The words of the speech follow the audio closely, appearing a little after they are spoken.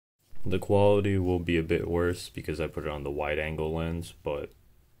The quality will be a bit worse because I put it on the wide angle lens, but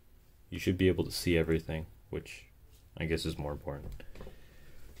you should be able to see everything, which I guess is more important.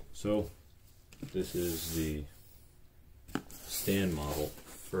 So this is the stand model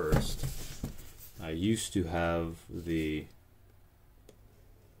first. I used to have the,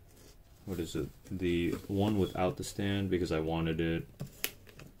 what is it, the one without the stand because I wanted it.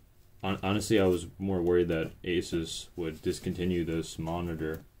 Honestly, I was more worried that ASUS would discontinue this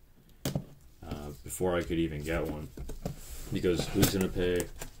monitor before I could even get one, because who's gonna pay?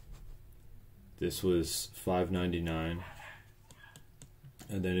 This was $5.99,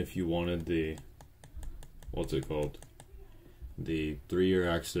 and then if you wanted the, what's it called, the 3-year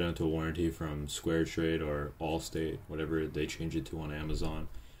accidental warranty from Square Trade or Allstate, whatever they changed it to on Amazon,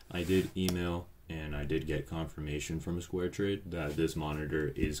 I did email and I did get confirmation from Square Trade that this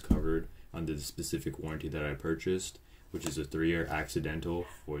monitor is covered under the specific warranty that I purchased, which is a 3-year accidental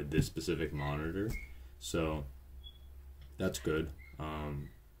for this specific monitor. So that's good.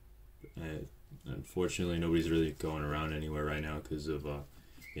 Unfortunately, nobody's really going around anywhere right now because of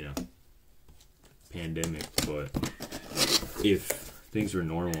you know, pandemic. But if things were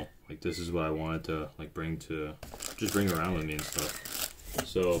normal, like, this is what I wanted to like bring around with me and stuff.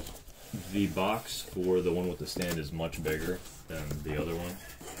 So the box for the one with the stand is much bigger than the other one.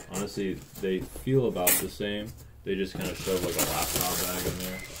 Honestly, they feel about the same. They just kind of shove like a laptop bag in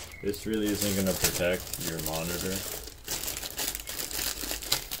there. This really isn't going to protect your monitor.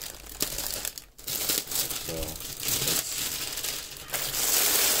 So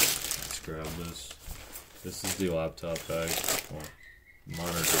let's grab this. This is the laptop bag, or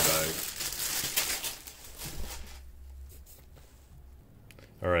monitor bag.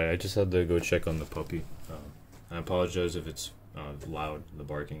 Alright, I just had to go check on the puppy. I apologize if it's loud, the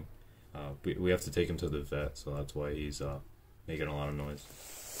barking. We have to take him to the vet, so that's why he's making a lot of noise.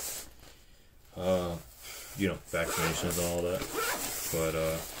 You know, vaccinations and all that. But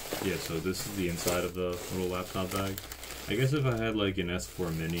yeah, so this is the inside of the little laptop bag. I guess if I had like an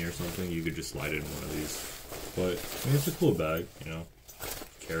S4 Mini or something, you could just slide it in one of these. But I mean, it's a cool bag, you know,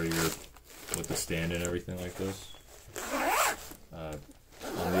 carry your with the stand and everything like this.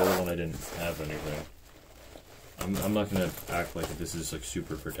 On the other one, I didn't have anything. I'm not gonna act like this is like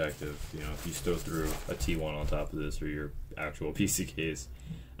super protective. You know, if you still threw a T1 on top of this or your actual PC case,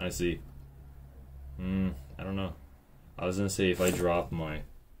 honestly, I don't know. I was gonna say if I drop my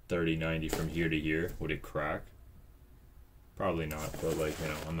 3090 from here to here, would it crack? Probably not, but like, you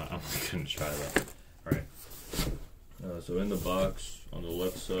know, I'm not gonna try that. All right. So in the box on the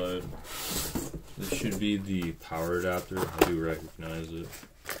left side, this should be the power adapter. I do recognize it.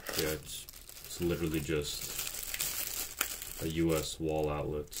 Yeah, it's literally just a US wall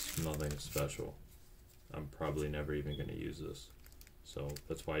outlet, nothing special. I'm probably never even going to use this. So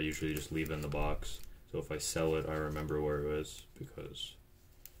that's why I usually just leave it in the box. So if I sell it, I remember where it was, because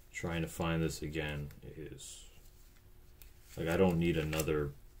trying to find this again is, like, I don't need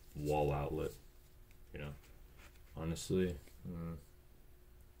another wall outlet, you know. Honestly,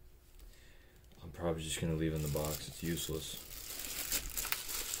 I'm probably just going to leave it in the box. It's useless.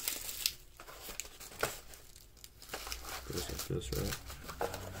 Goes like this, right?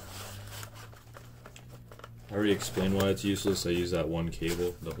 I already explained why it's useless. I use that one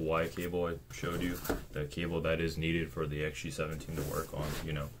cable, the Y cable I showed you, the cable that is needed for the XG17 to work on,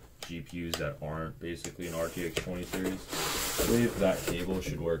 you know, GPUs that aren't basically an RTX 20 series. I believe that cable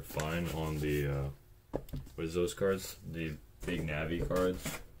should work fine on the, what is those cards? The big Navi cards.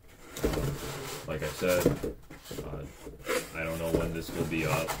 Like I said, I don't know when this will be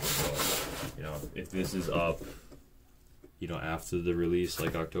up, but, you know, if this is up, you know, after the release,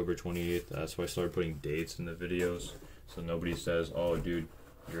 like October 28th, that's why I started putting dates in the videos, so nobody says, oh dude,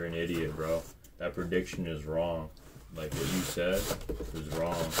 you're an idiot, bro, that prediction is wrong, like what you said was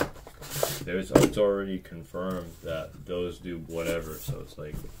wrong. It's already confirmed that those do whatever, so it's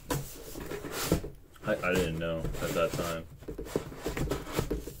like, I didn't know at that time,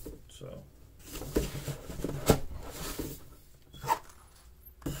 so.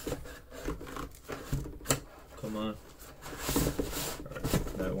 Come on.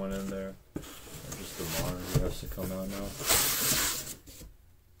 Alright, that went in there. Just the monitor has to come out now.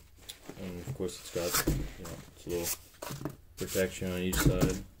 And of course it's got, you know, it's a little protection on each side.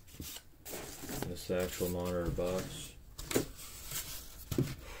 And this is the actual monitor box.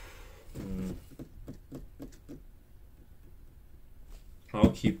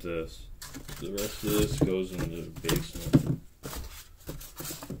 I'll keep this. The rest of this goes in the basement.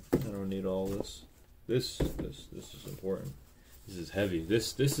 I don't need all this. This is important. This is heavy.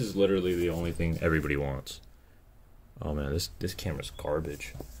 This is literally the only thing everybody wants. Oh man, this camera's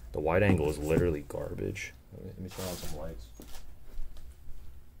garbage. The wide angle is literally garbage. Let me turn on some lights.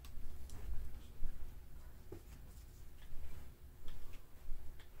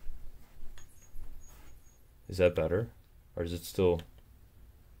 Is that better? Or is it still...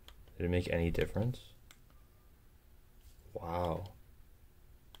 Did it make any difference? Wow.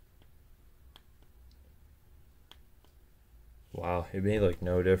 Wow, it made like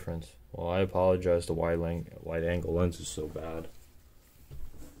no difference. Well, I apologize, the wide angle lens is so bad.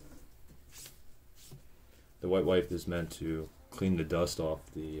 The white wipe is meant to clean the dust off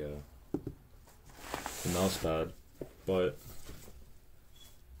the mouse pad, but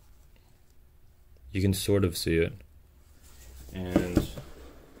you can sort of see it. And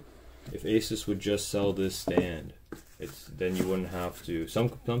if ASUS would just sell this stand, then you wouldn't have to. Some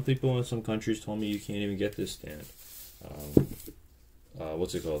people in some countries told me you can't even get this stand.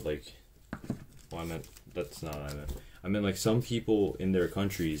 What's it called? Like, well, that's not what I meant. I mean, like, some people in their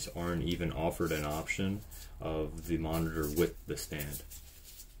countries aren't even offered an option of the monitor with the stand.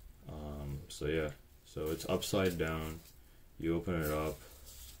 So yeah, so it's upside down. You open it up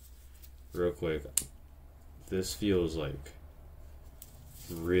real quick. This feels like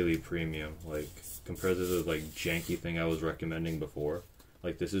really premium, like compared to the like janky thing I was recommending before.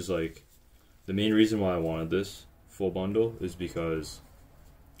 Like, this is like the main reason why I wanted this full bundle is because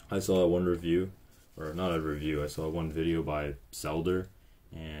I saw one review, or not a review, I saw one video by Zelder,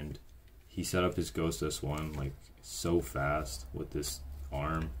 and he set up his Ghost S1 like so fast with this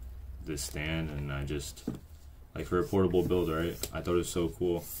arm, this stand, and I just, like, for a portable build, right, I thought it was so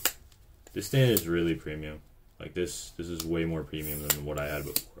cool. This stand is really premium. Like, this is way more premium than what I had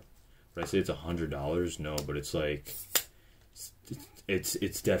before. But I say it's $100, no, but it's like,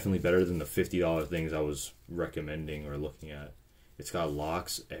 it's definitely better than the $50 things I was recommending or looking at. It's got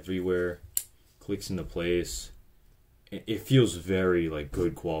locks everywhere, clicks into place. It feels very like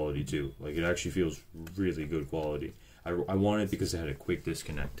good quality too. Like, it actually feels really good quality. I want it because it had a quick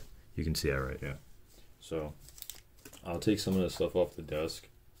disconnect. You can see that right there. So I'll take some of the stuff off the desk.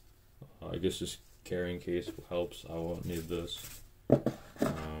 I guess just carrying case helps. I won't need this.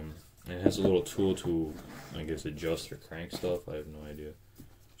 And it has a little tool to, I guess, adjust or crank stuff. I have no idea.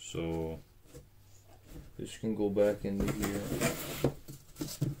 So this can go back into here,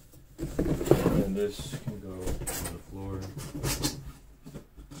 and this can go on the floor.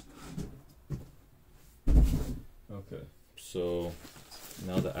 Okay, so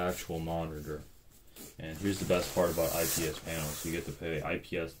now the actual monitor. And here's the best part about IPS panels. You get to pay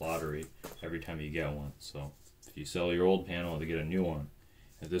IPS lottery every time you get one. So if you sell your old panel, they get a new one.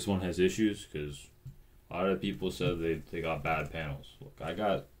 If this one has issues, because a lot of people said they got bad panels. Look,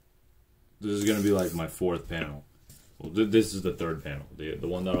 this is going to be like my 4th panel. Well, this is the 3rd panel. The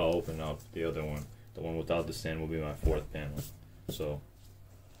one that I'll open up, the other one, the one without the stand, will be my 4th panel. So,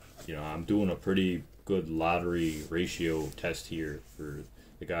 you know, I'm doing a pretty good lottery ratio test here for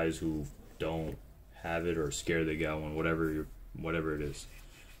the guys who don't have it or scared they got one, whatever it is.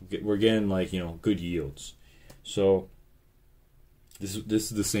 We're getting, like, you know, good yields. So this is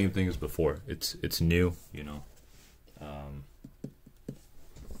the same thing as before. It's new, you know.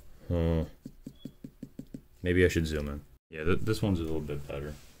 Maybe I should zoom in. Yeah, this one's a little bit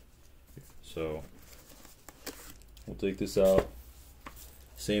better. So we'll take this out.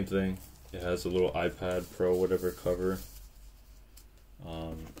 Same thing. It has a little iPad Pro whatever cover.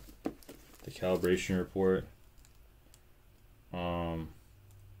 The calibration report. Okay,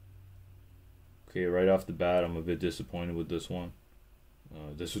 right off the bat, I'm a bit disappointed with this one.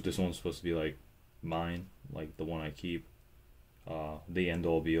 This one's supposed to be like mine, like the one I keep. The end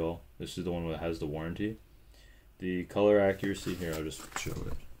all be all. This is the one that has the warranty. The color accuracy, here, I'll just show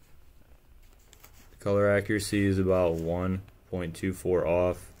it. The color accuracy is about 1.24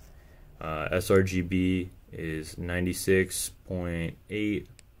 off. sRGB is 96.8.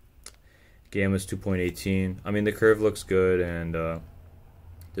 Gamma is 2.18. I mean, the curve looks good, and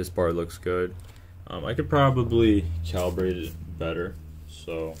this part looks good. I could probably calibrate it better,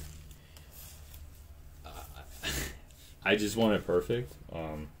 so I just want it perfect.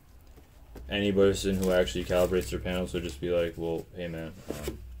 Any person who actually calibrates their panels will just be like, well, hey man,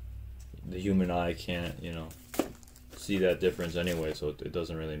 the human eye can't, you know, see that difference anyway, so it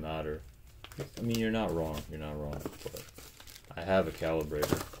doesn't really matter. I mean, you're not wrong, but I have a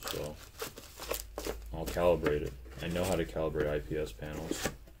calibrator, so I'll calibrate it. I know how to calibrate IPS panels.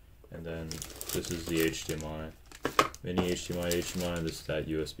 And then this is the HDMI, mini HDMI, and this is that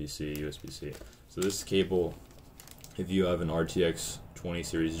USB-C. So this cable, if you have an RTX 20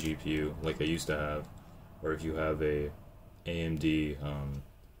 series GPU like I used to have, or if you have a AMD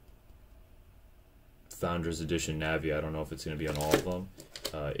Founders Edition Navi. I don't know if it's going to be on all of them.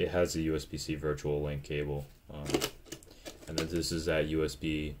 It has a USB-C virtual link cable, and then this is that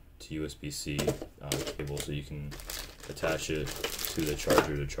USB to USB-C cable, so you can attach it to the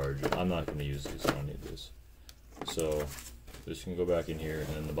charger to charge it. I'm not going to use this. I don't need this. So this can go back in here, and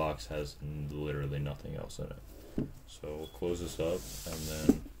then the box has literally nothing else in it. So we'll close this up, and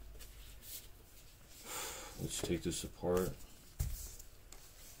then let's take this apart.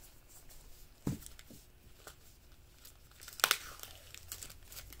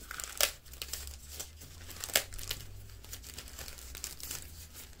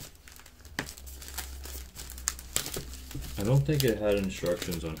 I don't think it had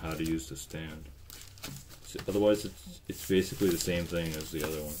instructions on how to use the stand. Otherwise, it's basically the same thing as the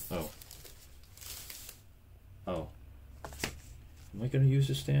other one. Oh. Oh. Am I going to use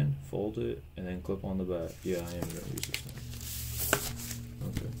the stand? Fold it, and then clip on the back. Yeah, I am going to use the stand.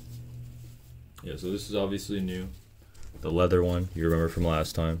 Okay. Yeah, so this is obviously new. The leather one, you remember from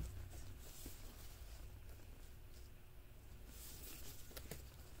last time.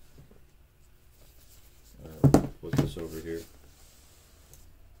 Put this over here.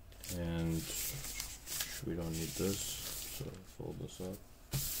 And we don't need this, so fold this up.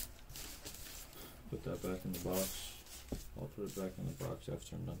 Put that back in the box. I'll put it back in the box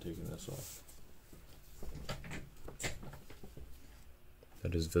after I'm done taking this off.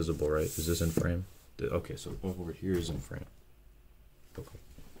 That is visible, right? Is this in frame? Okay, so over here is in frame. Okay.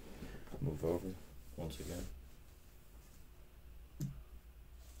 Move over once again.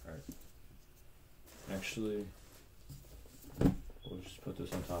 Alright. Actually, we'll just put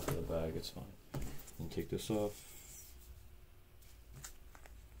this on top of the bag, it's fine. And take this off.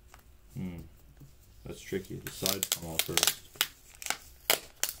 That's tricky. The sides come off first.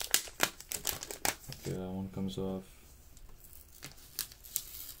 Okay, that one comes off.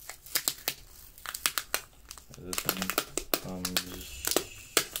 This one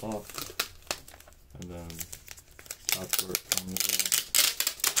comes off. And then top part comes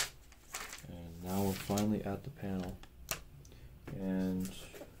off. And now we're finally at the panel. And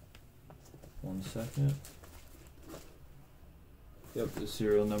 1 second. Yep, the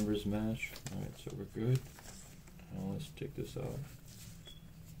serial numbers match. Alright, so we're good. Now let's take this out.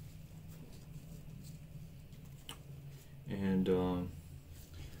 And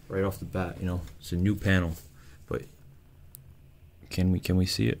right off the bat, you know, it's a new panel, but can we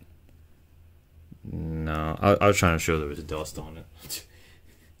see it? No, I was trying to show there was dust on it.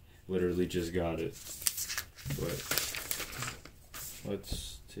 Literally just got it. But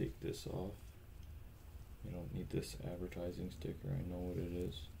let's take this off. We don't need this advertising sticker, I know what it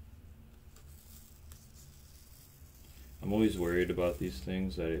is. I'm always worried about these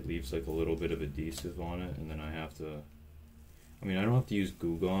things, that it leaves like a little bit of adhesive on it, and then I have to, I mean, I don't have to use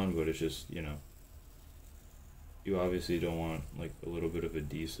Goo Gone, but it's just, you know, you obviously don't want like a little bit of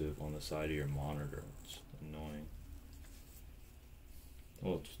adhesive on the side of your monitor. It's annoying.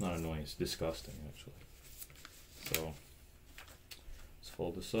 Well, it's not annoying, it's disgusting actually. So, let's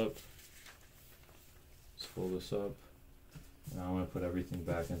fold this up. Let's fold this up. Now I'm going to put everything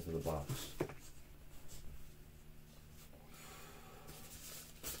back into the box.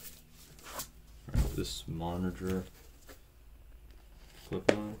 Alright, this monitor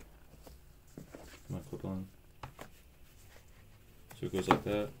clip on. My clip on. So it goes like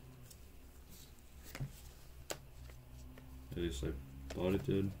that. At least I thought it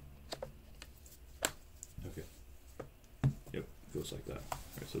did. Okay. Yep, it goes like that.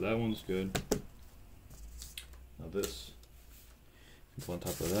 Alright, so that one's good. Now this, go on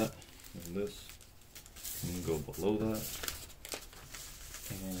top of that, and this, and go below that,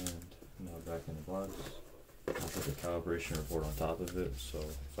 and now back in the box. I'll put the calibration report on top of it, so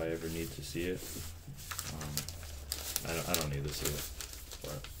if I ever need to see it, I don't need to see it.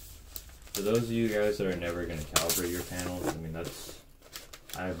 But for those of you guys that are never going to calibrate your panels, I mean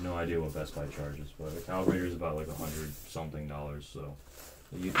I have no idea what Best Buy charges, but a calibrator is about like $100-something, so.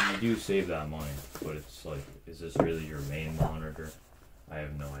 You do save that money, but it's like, is this really your main monitor? I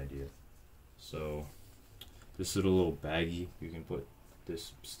have no idea. So, this is a little baggie you can put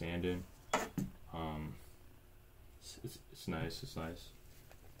this stand in. It's nice, it's nice.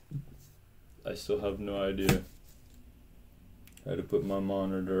 I still have no idea how to put my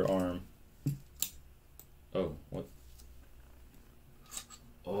monitor arm. Oh, what?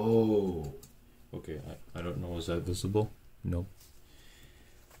 Oh! Okay, I don't know, is that visible? Nope.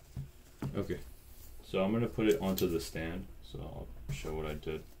 Okay, so I'm going to put it onto the stand, so I'll show what I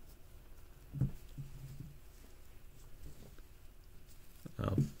did.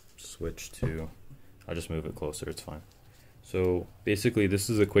 I'll switch to, I'll just move it closer, it's fine. So basically, this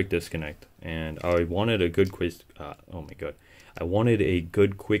is a quick disconnect, and I wanted a good quick. Oh my god, I wanted a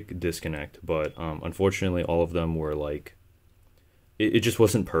good quick disconnect, but unfortunately, all of them were like, it just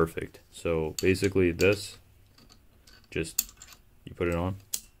wasn't perfect. So basically, this just you put it on,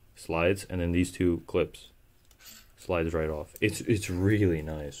 slides, and then these two clips slides right off. It's really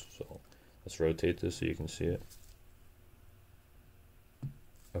nice. So let's rotate this so you can see it.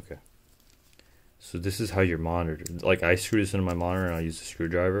 Okay. So this is how your monitor, like I screw this into my monitor and I use a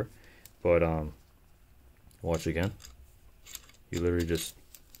screwdriver, but watch again. You literally just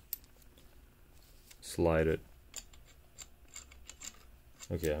slide it.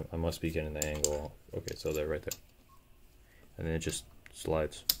 Okay, I must be getting the angle. Okay, so they're right there. And then it just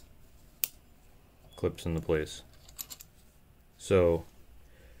slides. Clips into place. So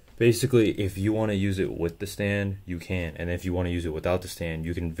basically, if you want to use it with the stand, you can. And if you want to use it without the stand,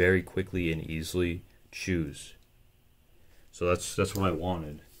 you can very quickly and easily choose. So that's what I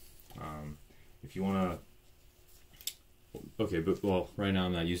wanted. If you want to... Okay, but well, right now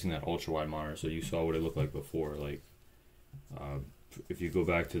I'm not using that ultra-wide monitor, so you saw what it looked like before. Like, if you go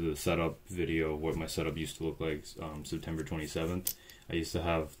back to the setup video, what my setup used to look like, September 27th, I used to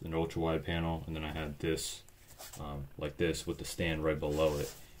have an ultra-wide panel, and then I had this, like this, with the stand right below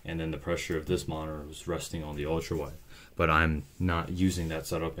it. And then the pressure of this monitor was resting on the ultra wide, but I'm not using that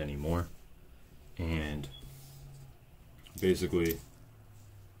setup anymore. And basically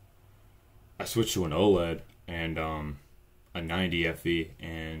I switched to an OLED and a 90 FE,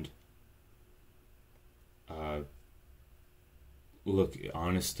 and look,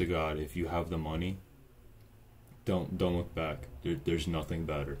 honest to God, if you have the money, don't look back. There's nothing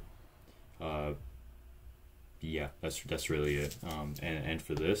better. Yeah, that's really it. And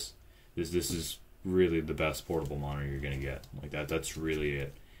for this is really the best portable monitor you're gonna get. Like that's really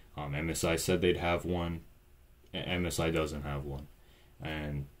it. MSI said they'd have one. MSI doesn't have one,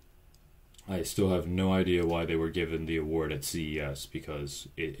 and I still have no idea why they were given the award at CES, because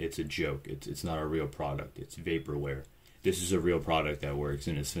it's a joke. It's not a real product. It's vaporware. This is a real product that works,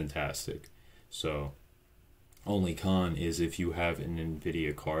 and it's fantastic. So, only con is if you have an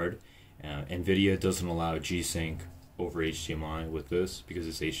NVIDIA card. NVIDIA doesn't allow G-Sync over HDMI with this because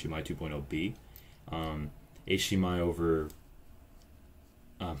it's HDMI 2.0B. HDMI over,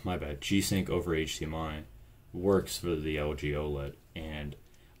 my bad, G-Sync over HDMI works for the LG OLED, and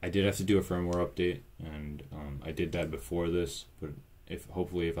I did have to do a firmware update, and I did that before this, but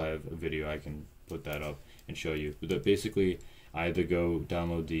hopefully if I have a video I can put that up and show you. But that basically I had to go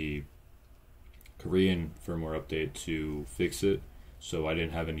download the Korean firmware update to fix it, so I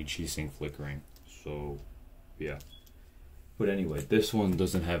didn't have any G-Sync flickering. So yeah, but anyway, this one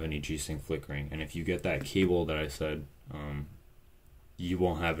doesn't have any G-Sync flickering, and if you get that cable that I said, you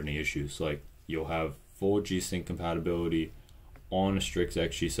won't have any issues. Like, you'll have full G-Sync compatibility on a Strix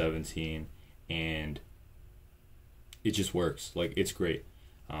XG17, and it just works. Like, it's great.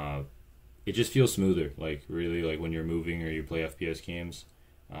 It just feels smoother, like really, like when you're moving or you play FPS games.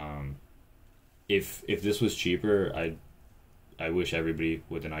 If this was cheaper, I wish everybody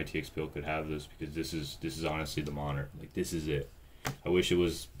with an ITX build could have this, because this is honestly the monitor. Like, this is it. I wish it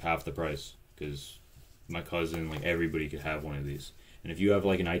was half the price, because my cousin, like everybody could have one of these. And if you have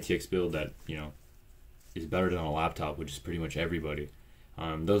like an ITX build that, you know, is better than a laptop, which is pretty much everybody,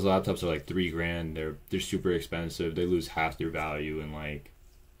 those laptops are like $3,000. They're super expensive. They lose half their value in, like,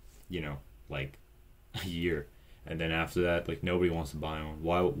 you know, like a year. And then after that, like, nobody wants to buy one.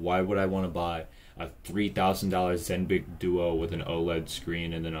 Why would I want to buy a $3,000 Zenbook Duo with an OLED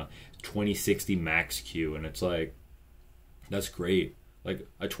screen and then a 2060 Max-Q? And it's like, that's great. Like,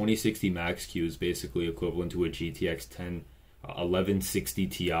 a 2060 Max-Q is basically equivalent to a GTX 1160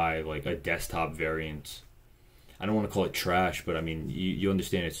 Ti, like a desktop variant. I don't want to call it trash, but I mean, you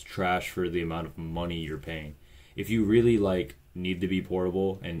understand it's trash for the amount of money you're paying. If you really, like, need to be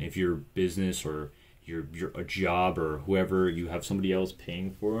portable, and if your business or your a job or whoever, you have somebody else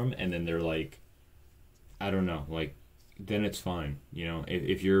paying for them, and then they're like, I don't know, like, then it's fine. You know,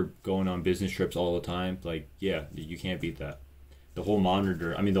 if you're going on business trips all the time, like, yeah, you can't beat that. The whole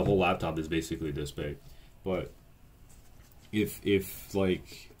monitor, I mean, the whole laptop is basically this big. But if you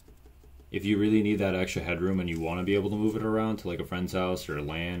really need that extra headroom and you want to be able to move it around to like a friend's house or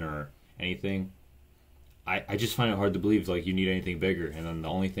LAN or anything, I just find it hard to believe like you need anything bigger. And then the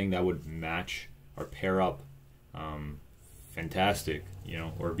only thing that would match or pair up fantastic, you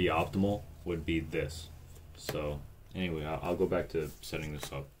know, or be optimal would be this. So anyway, I'll go back to setting this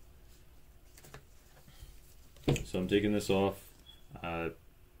up. So I'm taking this off.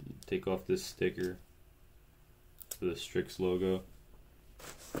 Take off this sticker for the Strix logo.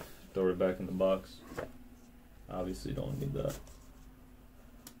 Throw it back in the box. Obviously don't need that.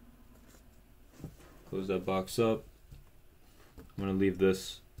 Close that box up. I'm gonna leave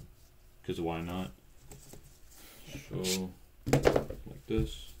this because why not? So like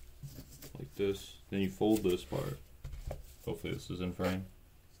this, like this. Then you fold this part. Hopefully this is in frame,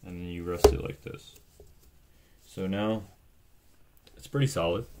 and then you rest it like this. So now it's pretty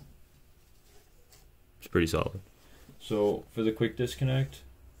solid. It's pretty solid. So for the quick disconnect,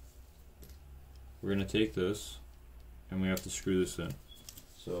 we're gonna take this and we have to screw this in.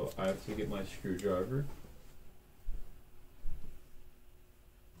 So I have to get my screwdriver,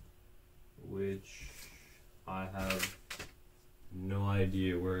 which I have no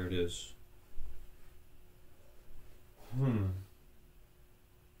idea where it is.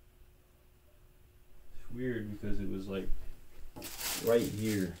 It's weird because it was like right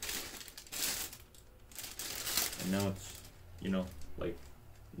here. And now it's, you know, like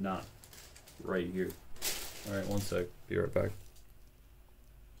not right here. Alright, one sec. Be right back.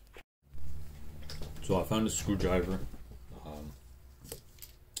 So I found a screwdriver.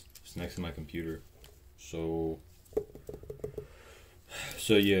 It's next to my computer. So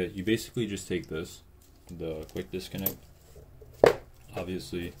yeah, you basically just take this, the quick disconnect.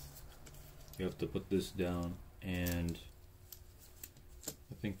 Obviously, you have to put this down, and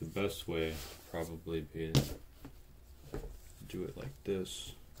I think the best way probably be to do it like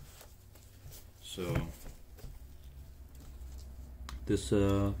this. So this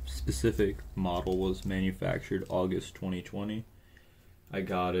specific model was manufactured August 2020. I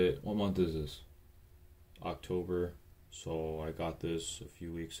got it, what month is this? October. So I got this a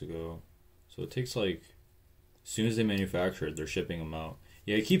few weeks ago. So it takes like, as soon as they manufacture it, they're shipping them out.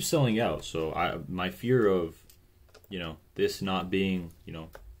 Yeah, it keeps selling out. So my fear of, you know, this not being, you know,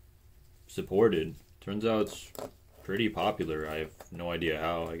 supported, turns out it's pretty popular. I have no idea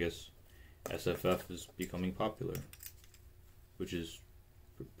how. I guess SFF is becoming popular, which is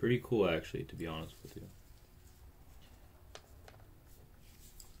pretty cool actually, to be honest with you.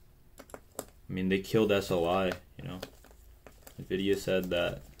 I mean, they killed SLI, you know. NVIDIA said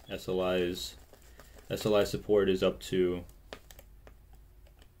that SLI support is up to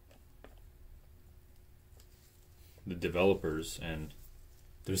the developers, and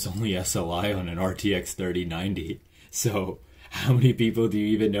there's only SLI on an RTX 3090. So how many people do you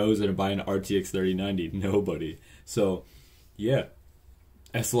even know is going to buy an RTX 3090? Nobody. So yeah,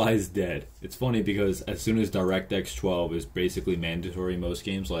 SLI is dead. It's funny because as soon as DirectX 12 is basically mandatory in most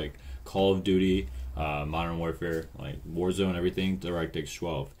games, like Call of Duty, Modern Warfare, like Warzone, everything, DirectX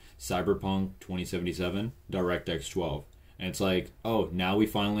 12. Cyberpunk 2077, DirectX 12. And it's like, oh, now we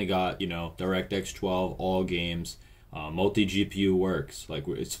finally got, you know, DirectX 12, all games, multi-GPU works. Like,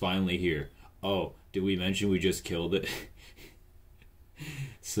 it's finally here. Oh, did we mention we just killed it?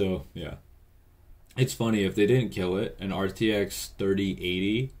 So, yeah. It's funny, if they didn't kill it, an RTX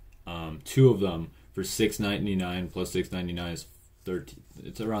 3080, two of them for $699 plus $699 is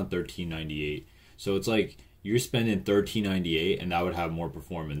it's around $1398. So it's like you're spending $1398 and that would have more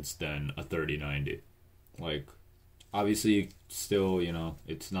performance than a 3090. Like, obviously still, you know,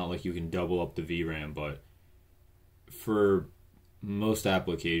 it's not like you can double up the VRAM, but for most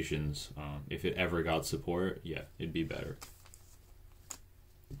applications, if it ever got support, yeah, it'd be better.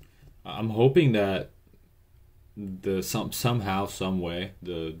 I'm hoping that somehow, some way,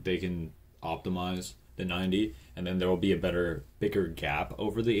 they can optimize the 90, and then there will be a bigger gap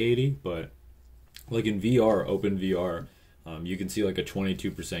over the 80. But like in VR, OpenVR, you can see like a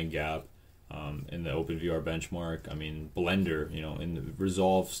 22% gap in the OpenVR benchmark. I mean, Blender, you know, in the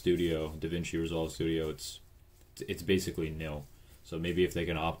Resolve Studio, DaVinci Resolve Studio, it's basically nil. So maybe if they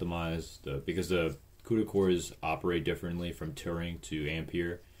can optimize because the CUDA cores operate differently from Turing to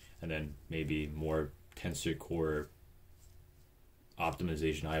Ampere, and then maybe more tensor core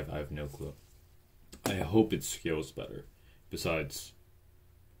optimization. I have no clue. I hope it scales better. Besides,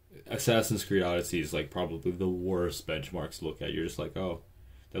 Assassin's Creed Odyssey is like probably the worst benchmarks to look at. You're just like, oh,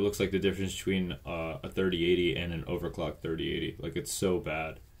 that looks like the difference between a 3080 and an overclocked 3080. Like, it's so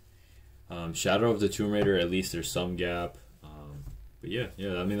bad. Shadow of the Tomb Raider, at least there's some gap. But yeah,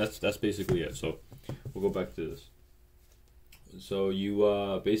 I mean, that's basically it. So we'll go back to this. So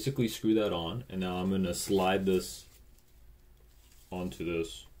you basically screw that on, and now I'm going to slide this onto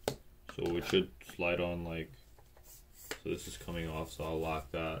this. So it should slide on like, so this is coming off, so I'll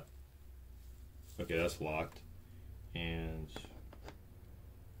lock that. Okay, that's locked. And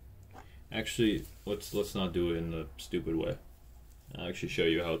actually, let's not do it in the stupid way. I'll actually show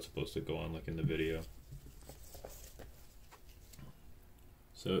you how it's supposed to go on, like in the video.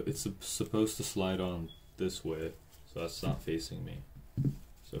 So it's supposed to slide on this way, so that's not facing me.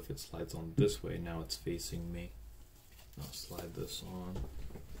 So if it slides on this way, now it's facing me. I'll slide this on.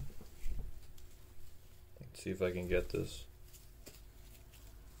 Let's see if I can get this.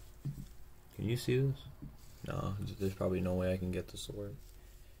 Can you see this? No, there's probably no way I can get this to work.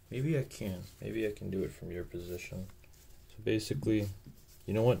 Maybe I can. Maybe I can do it from your position. So basically,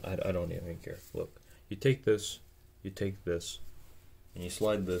 you know what? I don't even care. Look, you take this, and you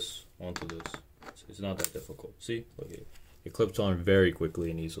slide this onto this. So it's not that difficult. See? Look, it clips on very quickly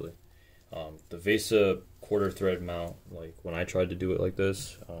and easily. The VESA quarter thread mount, like when I tried to do it like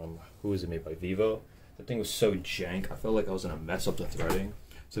this, who was it made by? Vivo? The thing was so jank. I felt like I was gonna mess up the threading.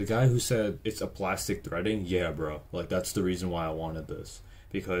 So the guy who said it's a plastic threading, yeah, bro. Like that's the reason why I wanted this,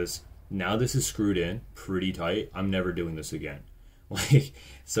 because now this is screwed in pretty tight. I'm never doing this again. Like,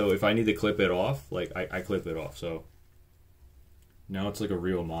 so if I need to clip it off, like I clip it off. So now it's like a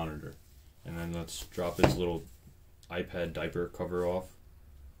real monitor. And then let's drop this little iPad diaper cover off.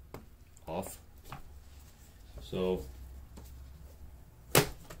 So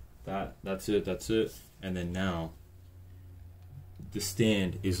that's it. And then now the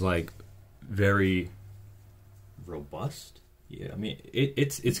stand is like very robust. Yeah, I mean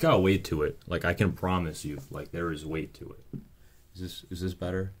it's got weight to it. Like I can promise you, like there is weight to it. Is this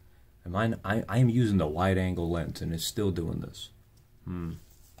better? I'm using the wide angle lens and it's still doing this.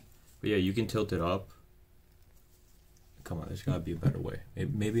 But yeah, you can tilt it up. Come on, there's gotta be a better way.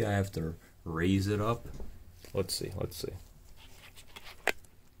 Maybe I have to raise it up. Let's see.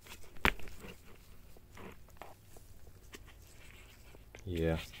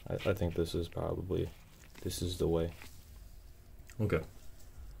 Yeah, I think this is the way. Okay.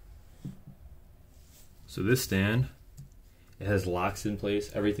 So this stand, it has locks in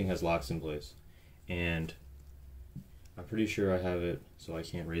place. Everything has locks in place. And I'm pretty sure I have it so I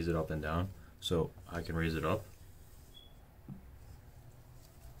can't raise it up and down. So I can raise it up.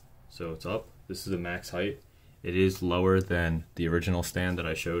 So it's up. This is the max height. It is lower than the original stand that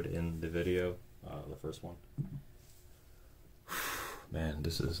I showed in the video, the first one. Man,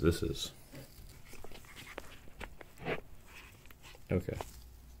 this is okay.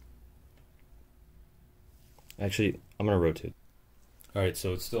 Actually, I'm gonna rotate. Alright,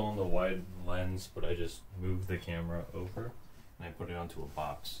 so it's still on the wide lens, but I just moved the camera over and I put it onto a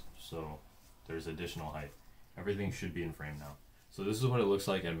box. So there's additional height. Everything should be in frame now. So this is what it looks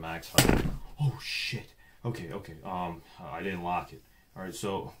like at max height. Oh shit. Okay. I didn't lock it. Alright,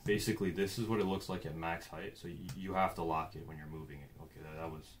 so basically this is what it looks like at max height. So you have to lock it when you're moving it.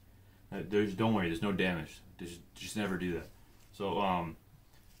 Okay, don't worry, there's no damage. Just never do that. So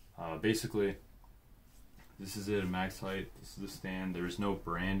basically this is it at max height. This is the stand. There is no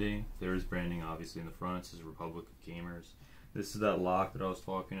branding. There is branding obviously in the front. It says Republic of Gamers. This is that lock that I was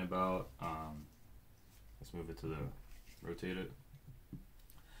talking about. Let's move it to the rotate it.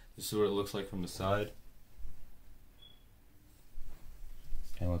 This is what it looks like from the side.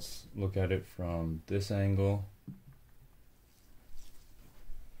 And let's look at it from this angle.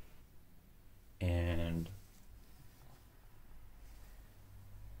 And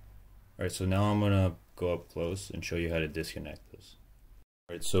alright, so now I'm gonna go up close and show you how to disconnect this.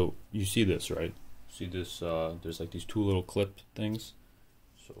 Alright, so you see this, right? See this, there's like these two little clip things.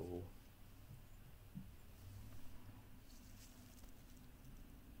 So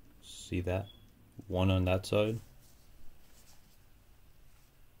see that? One on that side.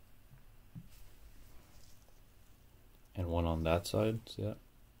 And one on that side, see that?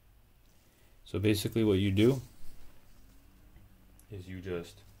 So basically what you do is you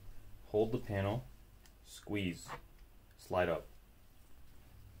just hold the panel, squeeze, slide up.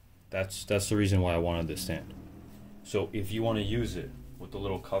 That's the reason why I wanted this stand. So if you want to use it with the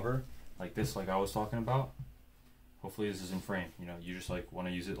little cover, like this, like I was talking about, hopefully this is in frame, you know, you just like want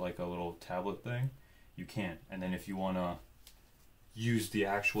to use it like a little tablet thing, you can. And then if you want to use the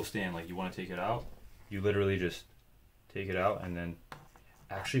actual stand, like you want to take it out, you literally just take it out and then,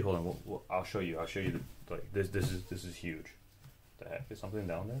 actually hold on, I'll show you the, like this is huge. The heck, is something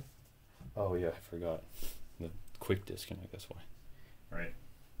down there? Oh yeah, I forgot. The quick disconnect, that's why. Right.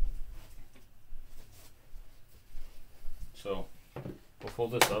 So we'll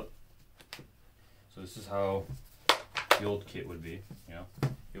fold this up. So this is how the old kit would be, you know.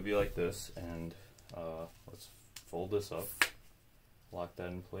 It'll be like this, and let's fold this up, lock that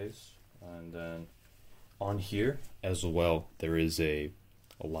in place, and then on here as well there is a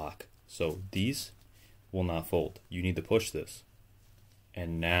lock. So these will not fold. You need to push this.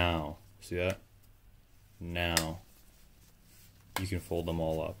 And now, see that? Now you can fold them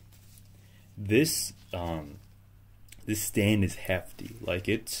all up. This this stand is hefty. Like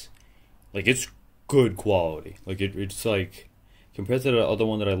it's good quality. Like it's like, compared to the other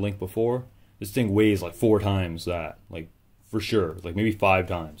one that I linked before, This thing weighs like 4 times that, like for sure, like maybe 5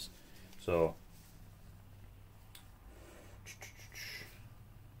 times. So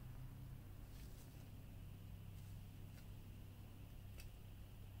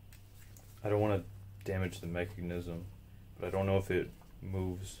I don't want to damage the mechanism, but I don't know if it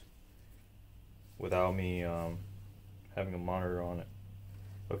moves without me having a monitor on it.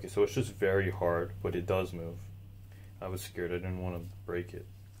 Okay, so it's just very hard, but it does move. I was scared, I didn't want to break it.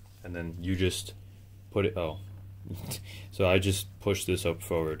 And then you just put it, oh. So I just push this up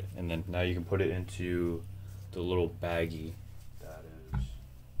forward, and then now you can put it into the little baggie that is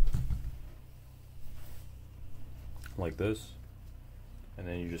like this, and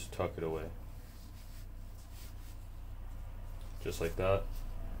then you just tuck it away. Just like that.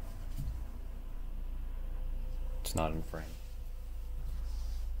 It's not in frame.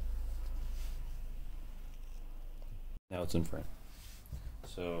 Now it's in frame.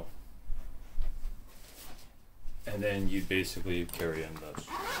 So, and then you basically carry in this.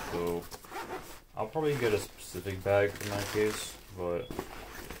 So, I'll probably get a specific bag in that case, but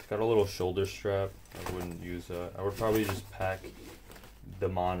it's got a little shoulder strap. I wouldn't use that. I would probably just pack the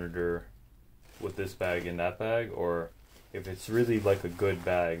monitor with this bag in that bag, or if it's really like a good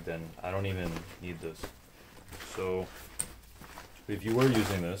bag, then I don't even need this. So, if you were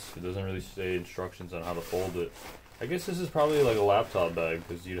using this, it doesn't really say instructions on how to fold it. I guess this is probably like a laptop bag,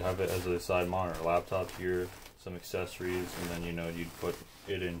 because you'd have it as a side monitor. Laptop here, some accessories, and then, you know, you'd put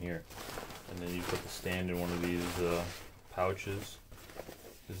it in here. And then you'd put the stand in one of these pouches.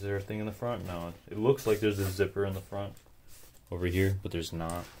 Is there a thing in the front? No. It looks like there's a zipper in the front over here, but there's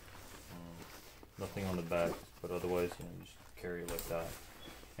not. Nothing on the back, but otherwise, you know, you just carry it like that.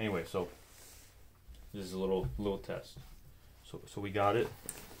 Anyway, so this is a little test. So we got it.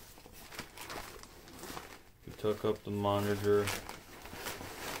 We took up the monitor.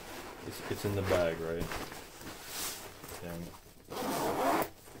 It's in the bag, right? And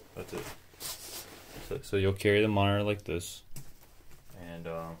that's it. So you'll carry the monitor like this, and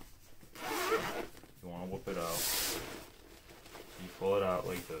you want to whip it out. You pull it out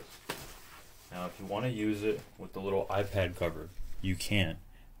like this. Now, if you want to use it with the little iPad cover, you can.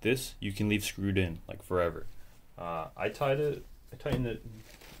 This you can leave screwed in like forever. I tightened it,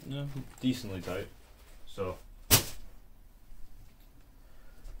 you know, decently tight. So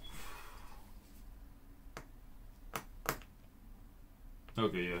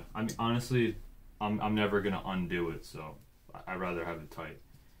okay, yeah. I mean, honestly, I'm never gonna undo it, so I'd rather have it tight.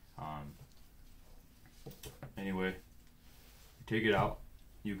 Anyway, take it out.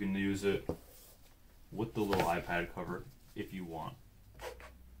 You can use it with the little iPad cover if you want,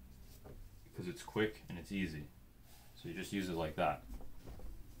 because it's quick and it's easy. So you just use it like that.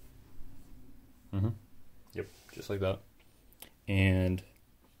 Yep, just like that. And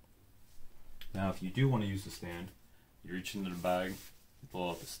now if you do want to use the stand, you reach into the bag, you pull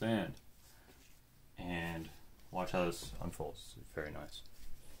out the stand, and watch how this unfolds. It's very nice.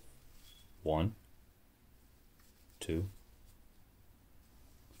 1, 2,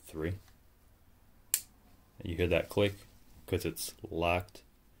 3. And you hear that click because it's locked.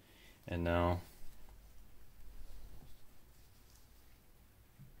 And now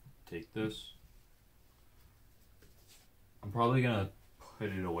take this. I'm probably gonna put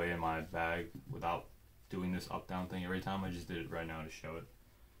it away in my bag without doing this up down thing every time. I just did it right now to show it.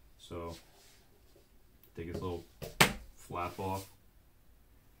 So take this little flap off.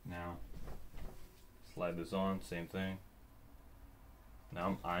 Now slide this on, same thing. Now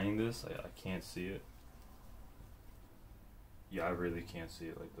I'm eyeing this, I can't see it. Yeah, I really can't see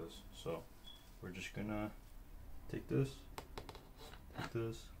it like this. So we're just gonna take this, like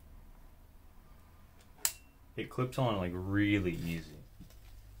this. It clips on like really easy.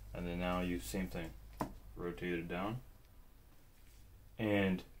 And then now you, same thing, rotate it down.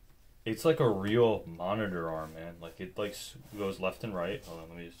 And it's like a real monitor arm, man. Like it like goes left and right. Hold on,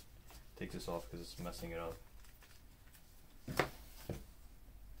 let me just take this off because it's messing it up.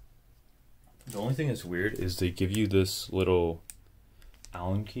 The only thing that's weird is they give you this little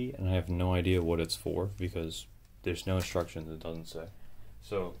Allen key, and I have no idea what it's for because there's no instructions, it doesn't say.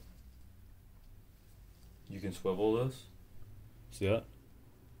 So you can swivel this. See that?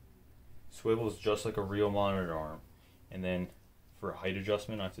 Swivels just like a real monitor arm. And then for height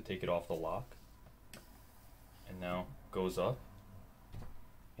adjustment, I have to take it off the lock. And now goes up.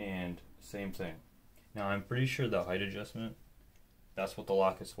 And same thing. Now I'm pretty sure the height adjustment, that's what the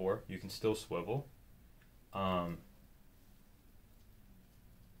lock is for. You can still swivel.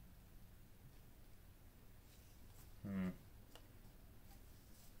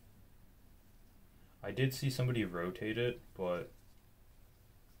 I did see somebody rotate it, but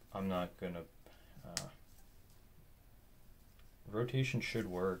I'm not gonna. Rotation should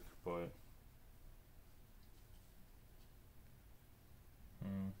work, but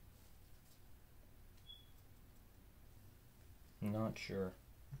not sure.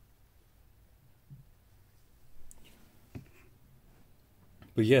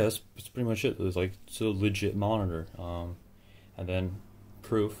 But yeah, that's pretty much it. It's a legit monitor. And then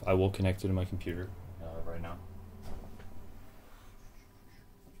proof, I will connect it to my computer right now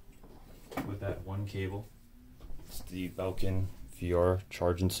with that one cable. It's the Belkin VR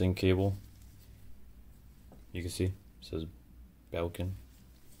Charge and Sync cable. You can see it says Belkin,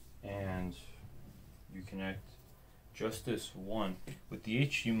 and you connect just this one. With the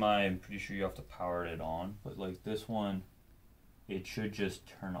HDMI, I'm pretty sure you have to power it on, but like this one, it should just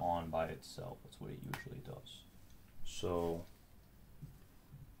turn on by itself. That's what it usually does. So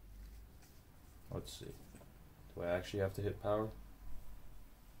let's see. Do I actually have to hit power?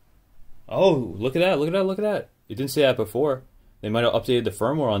 Oh, look at that, look at that, look at that. It didn't say that before. They might have updated the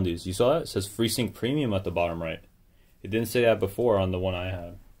firmware on these. You saw that? It says FreeSync Premium at the bottom right. It didn't say that before on the one I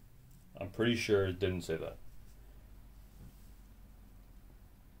had. I'm pretty sure it didn't say that.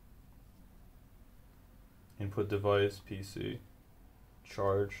 Input device, PC.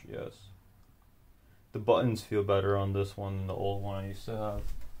 Charge, yes. The buttons feel better on this one than the old one I used to have.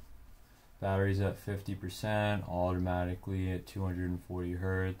 Battery's at 50%, automatically at 240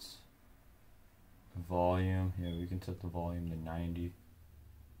 hertz. Volume, yeah, we can set the volume to 90.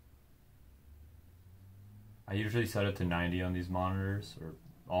 I usually set it to 90 on these monitors, or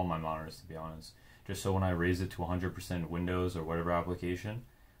all my monitors to be honest, just so when I raise it to 100% Windows or whatever application,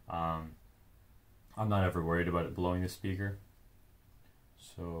 I'm not ever worried about it blowing the speaker.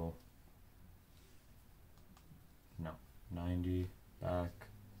 So, no, 90, back,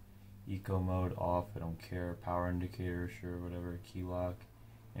 eco mode off, I don't care, power indicator, sure, whatever, key lock,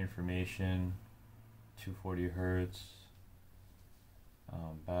 information, 240 hertz,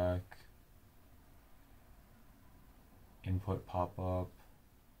 back, input pop-up,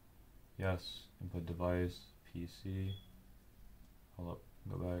 yes, input device, PC, hold up,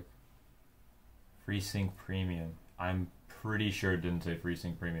 go back, FreeSync Premium. I'm pretty sure it didn't say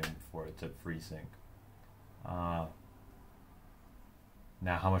FreeSync Premium before, it said FreeSync. Now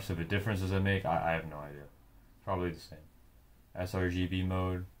how much of a difference does it make? I have no idea. Probably the same. sRGB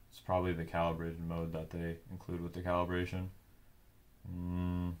mode, it's probably the calibrated mode that they include with the calibration.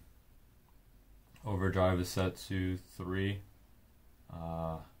 Overdrive is set to 3.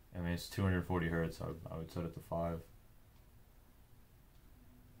 I mean, it's 240 hertz, I would set it to 5.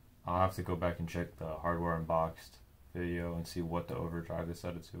 I'll have to go back and check the hardware unboxed video and see what the overdrive is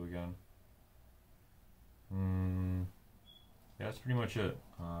set it to again. Yeah, that's pretty much it.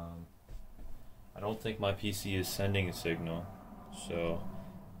 I don't think my PC is sending a signal, so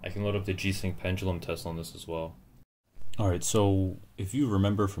I can load up the G-Sync pendulum test on this as well. Alright, so if you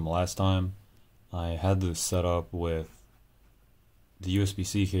remember from last time, I had this set up with the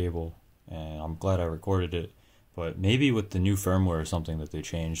USB-C cable, and I'm glad I recorded it, but maybe with the new firmware or something that they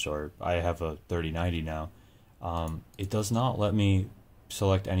changed, or I have a 3090 now, it does not let me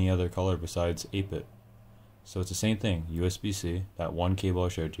select any other color besides 8-bit. So it's the same thing, USB-C, that one cable I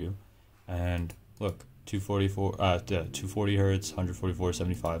showed you, and look, 240 hertz, 144,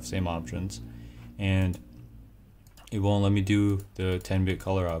 75, same options, and it won't let me do the 10-bit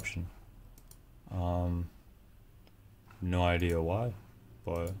color option. No idea why,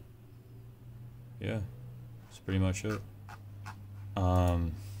 but yeah, that's pretty much it.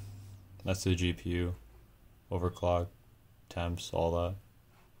 That's the GPU, overclock, temps, all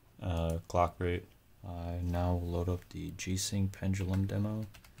that, clock rate. I now load up the G-Sync pendulum demo.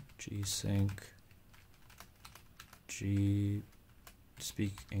 G-Sync,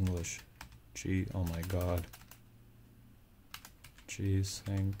 speak English. Oh my god.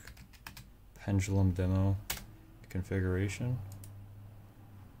 G-Sync pendulum demo configuration.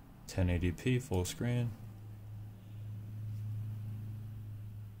 1080p full screen.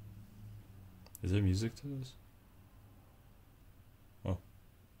 Is there music to this? Oh.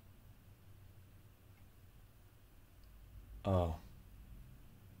 Oh.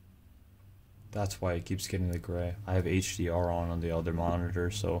 That's why it keeps getting the gray. I have HDR on the other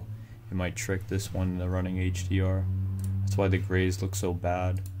monitor, so it might trick this one into running HDR. That's why the grays look so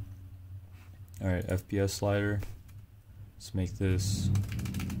bad. Alright, FPS slider. Let's make this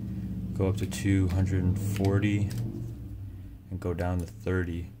go up to 240 and go down to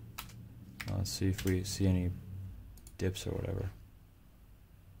 30. Let's see if we see any dips or whatever.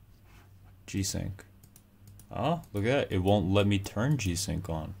 G-Sync. Oh, look at that. It won't let me turn G-Sync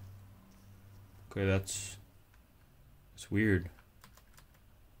on. Okay, that's weird.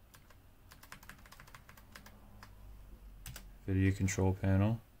 video control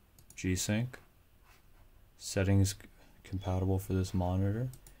panel, G-Sync, settings compatible for this monitor,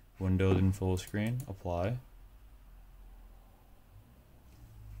 windowed and full screen, apply.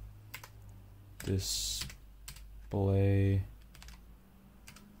 Display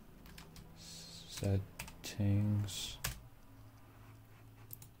settings.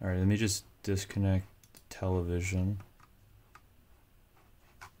 Alright, let me just disconnect the television.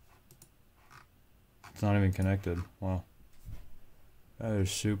 It's not even connected. Wow. That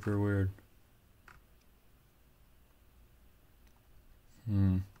is super weird.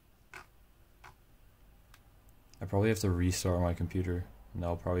 I probably have to restart my computer and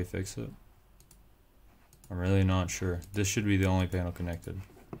that'll probably fix it. I'm really not sure. This should be the only panel connected.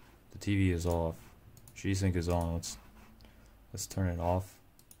 The TV is off. G-Sync is on. Let's turn it off.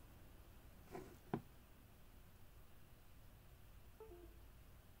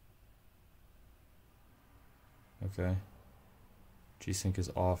 Okay. G-Sync is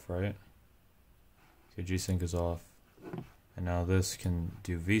off, right? Okay, G-Sync is off. And now this can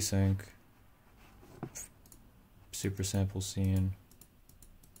do V-Sync. Super sample scene.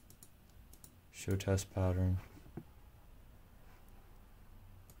 Show test pattern.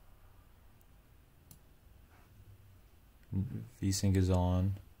 V-Sync is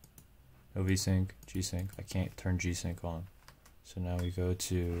on. No V-Sync, G-Sync. I can't turn G-Sync on. So now we go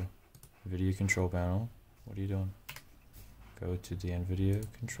to video control panel. What are you doing? Go to the NVIDIA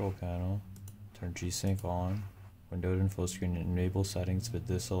control panel. Turn G-Sync on. Windowed and full screen. Enable settings with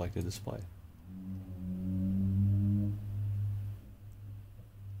this selected display.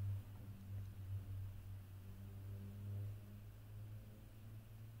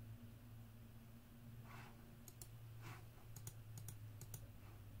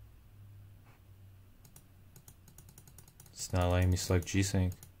 It's not letting me select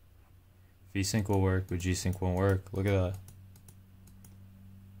G-Sync. V-Sync will work, but G-Sync won't work. Look at that.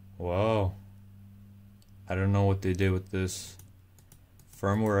 Whoa. I don't know what they did with this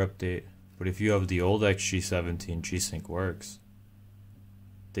firmware update, but if you have the old XG17, G-Sync works.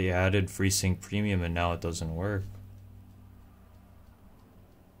 They added FreeSync Premium and now it doesn't work.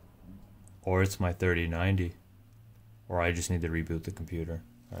 Or it's my 3090. Or I just need to reboot the computer.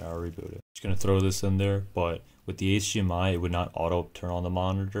 Alright, I'll reboot it. Just gonna throw this in there, but with the HDMI, it would not auto turn on the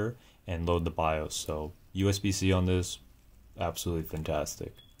monitor and load the BIOS. So USB-C on this, absolutely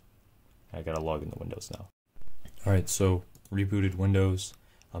fantastic. I gotta log in the Windows now. Alright, so rebooted Windows.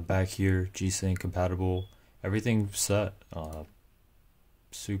 I'm back here, G-Sync compatible. Everything's set.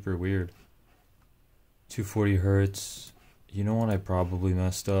 Super weird. 240 Hertz. You know what I probably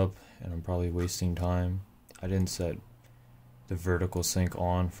messed up, and I'm probably wasting time? I didn't set the vertical sync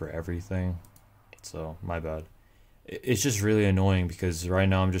on for everything. So, my bad. It's just really annoying because right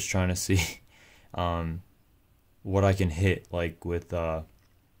now I'm just trying to see what I can hit, like with my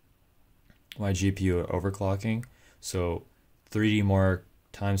GPU overclocking. So 3D Mark,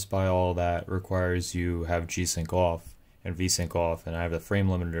 Time Spy, all that requires you have G-Sync off and V-Sync off, and I have the frame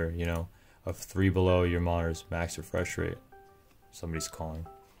limiter, you know, of 3 below your monitor's max refresh rate. Somebody's calling.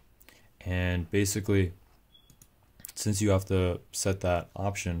 And basically, since you have to set that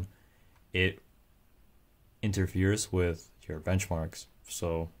option, it interferes with your benchmarks,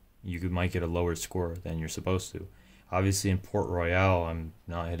 so you might get a lower score than you're supposed to. Obviously in Port Royale I'm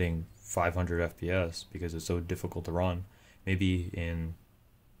not hitting 500 FPS because it's so difficult to run. Maybe in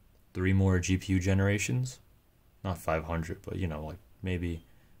 3 more GPU generations, not 500, but you know, like maybe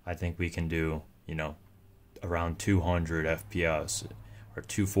I think we can do, you know, around 200 FPS or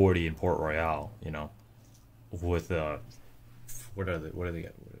 240 in Port Royale, you know, with what are they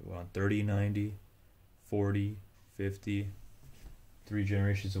at? 30, 90, 40, 50, 3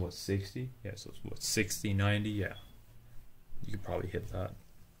 generations of what, 60? Yeah, so it's what, 60, 90? Yeah, you could probably hit that.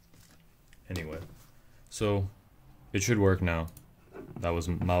 Anyway, so it should work now. That was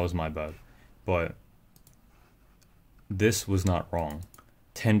my bad, but this was not wrong.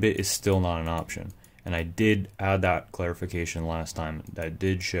 10-bit is still not an option, and I did add that clarification last time. That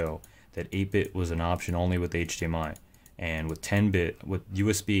did show that 8-bit was an option only with HDMI, and with 10-bit with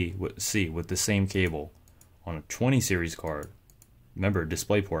USB-C with the same cable on a 20 series card. Remember,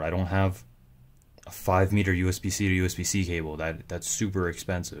 DisplayPort. I don't have a 5-meter USB-C to USB-C cable. That's super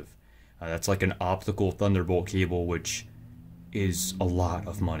expensive. That's like an optical Thunderbolt cable, which is a lot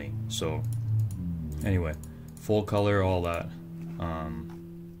of money. So anyway, full color, all that.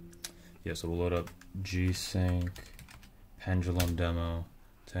 Yeah, so we'll load up G-Sync, Pendulum demo,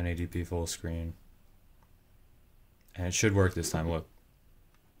 1080p full screen, and it should work this time. Look,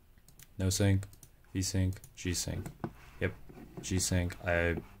 no sync, V-Sync, G-Sync. Yep, G-Sync.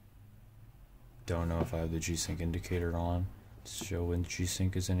 I don't know if I have the G-Sync indicator on. show when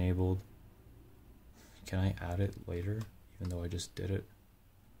G-Sync is enabled. Can I add it later, even though I just did it?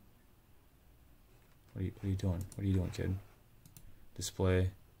 What are you doing? What are you doing, kid?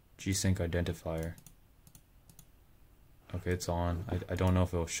 Display G-Sync identifier. Okay, it's on. I don't know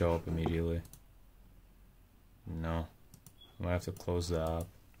if it'll show up immediately. No. I might have to close the app.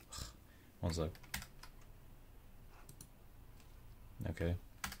 One sec. Okay.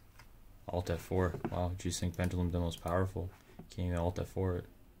 Alt F4. Wow, G-Sync pendulum demo is powerful. Can't even Alt F4 it.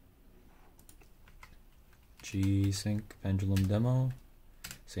 G-Sync pendulum demo.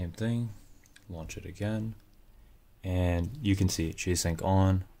 Same thing. Launch it again. And you can see it. G-Sync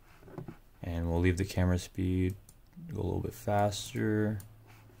on. And we'll leave the camera speed go a little bit faster.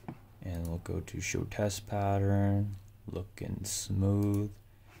 And we'll go to show test pattern. Looking smooth.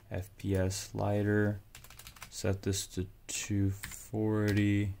 FPS slider. Set this to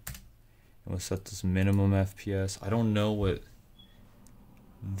 240. And we'll set this minimum FPS. I don't know what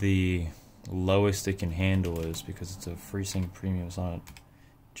the lowest it can handle is because it's a FreeSync Premium. It's not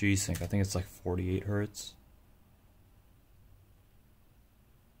G-Sync. I think it's like 48 Hertz.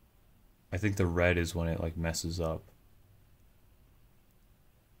 I think the red is when it like messes up.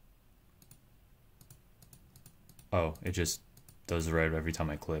 Oh, it just does red every time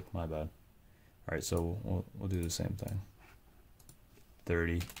I click. My bad. Alright, so we'll do the same thing.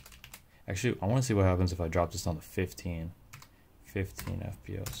 30. Actually, I want to see what happens if I drop this down to 15. 15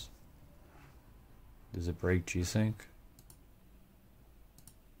 FPS. Does it break G-Sync?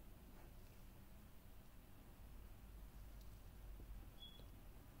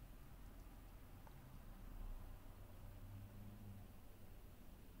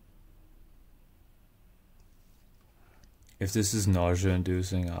 If this is nausea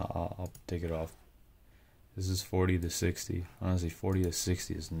inducing, I'll take it off. This is 40 to 60. Honestly, 40 to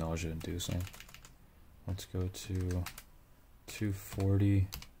 60 is nausea inducing. Let's go to 240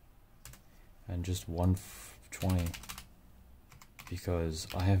 and just 120 because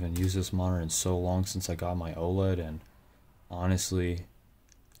I haven't used this monitor in so long since I got my OLED, and honestly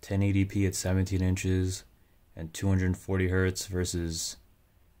 1080p at 17 inches and 240 Hertz versus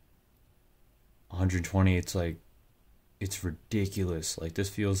 120, it's like, it's ridiculous. Like, this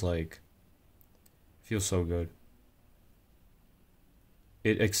feels so good.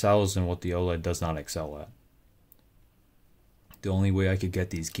 It excels in what the OLED does not excel at. The only way I could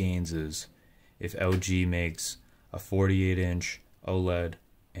get these gains is if LG makes a 48-inch OLED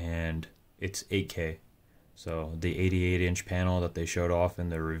and it's 8K. So the 88-inch panel that they showed off in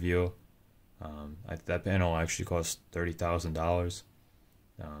the review, that panel actually cost $30,000.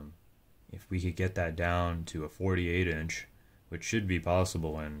 If we could get that down to a 48-inch, which should be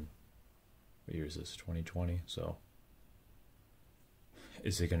possible in, what year is this, 2020? So,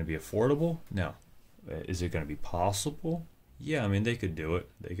 is it going to be affordable? No. Is it going to be possible? Yeah, I mean, they could do it.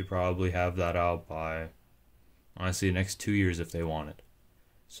 They could probably have that out by, honestly, the next 2 years if they wanted.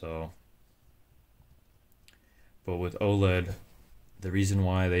 So, but with OLED, the reason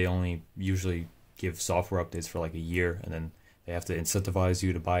why they only usually give software updates for like a year and then they have to incentivize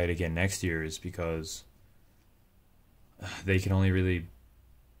you to buy it again next year is because they can only really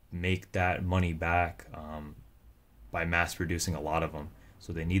make that money back by mass producing a lot of them.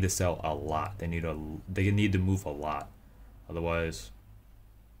 So they need to sell a lot. They need to move a lot. Otherwise,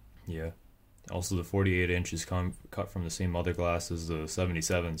 yeah. Also, the 48-inch is cut from the same mother glass as the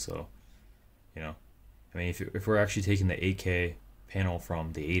 77. So, you know, I mean, if we're actually taking the 8K panel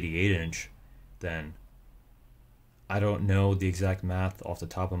from the 88-inch, then I don't know the exact math off the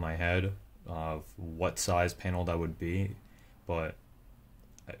top of my head of what size panel that would be, but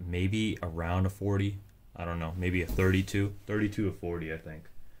maybe around a 40. I don't know, maybe a 32 to 40, I think.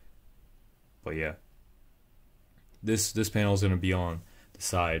 But yeah, this panel is going to be on the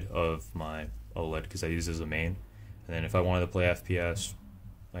side of my OLED because I use it as a main, and then if I wanted to play FPS,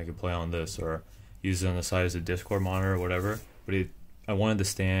 I could play on this or use it on the side as a Discord monitor or whatever. But I wanted the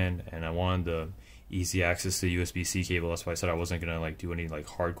stand and I wanted the easy access to USB-C cable. That's why I said I wasn't gonna like do any like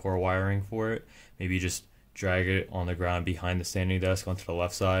hardcore wiring for it. Maybe just drag it on the ground behind the standing desk onto the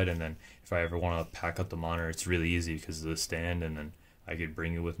left side, and then if I ever want to pack up the monitor, it's really easy because of the stand, and then I could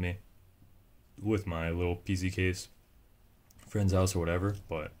bring it with me with my little PC case, friend's house or whatever.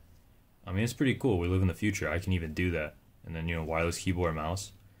 But I mean, it's pretty cool. We live in the future. I can even do that. And then, you know, wireless keyboard,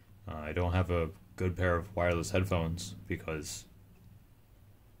 mouse. I don't have a good pair of wireless headphones because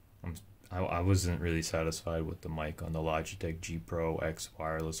I wasn't really satisfied with the mic on the Logitech G Pro X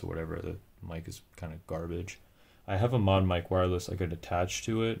wireless or whatever. The mic is kind of garbage. I have a mod mic wireless I could attach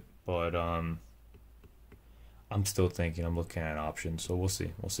to it, but I'm still thinking. I'm looking at options, so we'll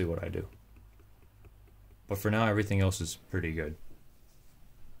see. We'll see what I do. But for now, everything else is pretty good.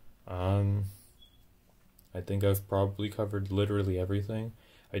 I think I've probably covered literally everything.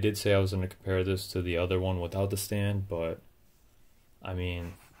 I did say I was going to compare this to the other one without the stand, but I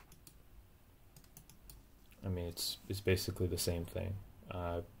mean it's basically the same thing.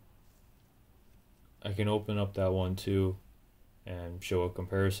 I can open up that one too and show a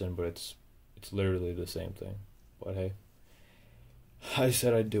comparison, but it's literally the same thing. But hey, I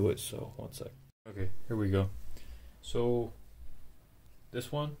said I'd do it, so one sec. Okay, here we go. So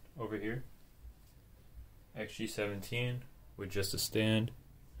this one over here, XG17 with just a stand,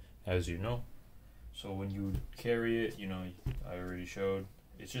 as you know. So when you carry it, you know, I already showed,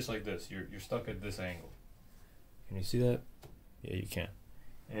 it's just like this. You're stuck at this angle. Can you see that? Yeah, you can.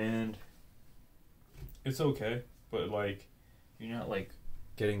 And it's okay, but like you're not like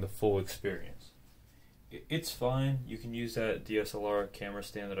getting the full experience. It's fine. You can use that DSLR camera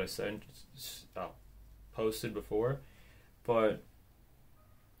stand that I posted before, but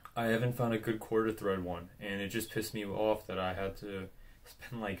I haven't found a good quarter thread one, and it just pissed me off that I had to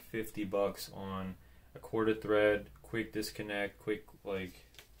spend like $50 on a quarter thread, quick disconnect, quick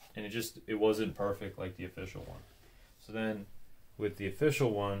and it wasn't perfect like the official one. So then with the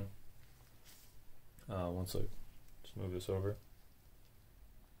official one, one sec, just move this over.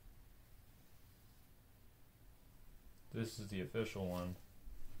 This is the official one.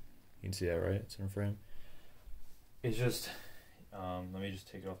 You can see that, right? It's in frame. It's just, let me just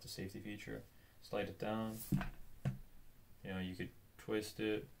take it off the safety feature. Slide it down. You know, you could twist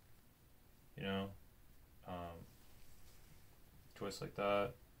it. You know, twist like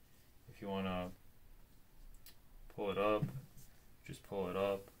that. If you want to pull it up, just pull it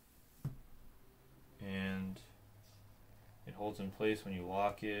up. And it holds in place when you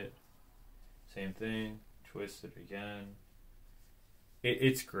lock it. Same thing. Twist it again.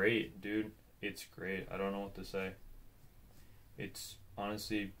 It's great, dude. It's great. I don't know what to say. It's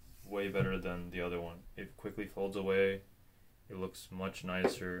honestly way better than the other one. It quickly folds away. It looks much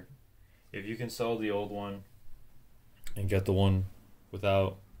nicer. If you can sell the old one and get the one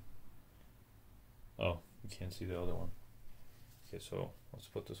without... Oh, you can't see the other one. Okay, so let's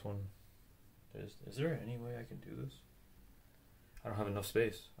put this one... Is there any way I can do this? I don't have enough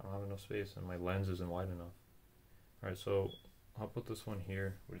space. And my lens isn't wide enough. Alright, so I'll put this one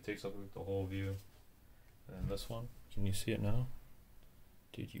here where it takes up the whole view. And then this one, can you see it now?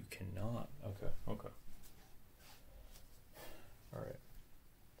 Dude, you cannot. Okay. Alright.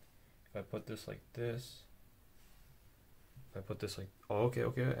 If I put this like this. If I put this like, oh, okay,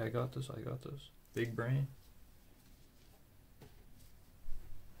 I got this. Big brain.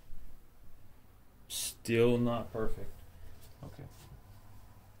 Still not perfect. Okay.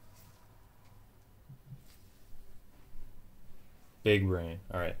 Big brain.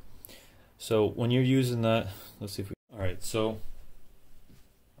 Alright. So when you're using that, let's see if we... Alright, so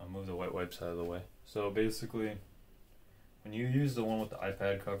I'll move the wet wipes out of the way. So basically, when you use the one with the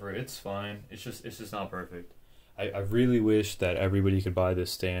iPad cover, it's fine. It's just not perfect. I really wish that everybody could buy this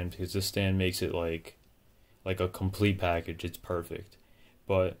stand, because this stand makes it like a complete package. It's perfect.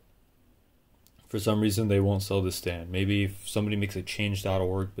 But for some reason they won't sell this stand. Maybe if somebody makes a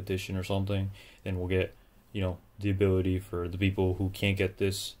change.org petition or something, then we'll get, you know, the ability for the people who can't get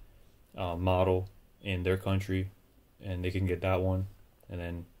this model in their country, and they can get that one, and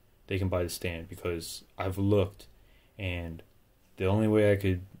then they can buy the stand. Because I've looked, and the only way I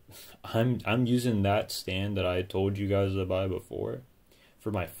could, I'm using that stand that I told you guys to buy before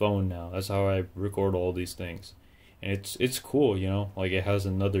for my phone now. That's how I record all these things, and it's cool, you know, like it has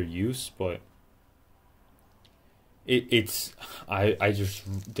another use, but there's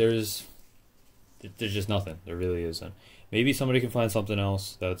just nothing. There really isn't. Maybe somebody can find something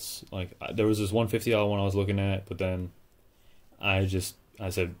else that's like, there was this $150 one I was looking at, but then I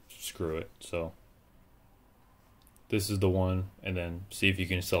said screw it. So this is the one, and then see if you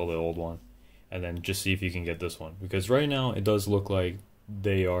can sell the old one, and then just see if you can get this one, because right now it does look like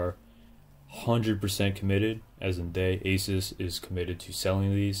they are 100% committed, as in ASUS is committed to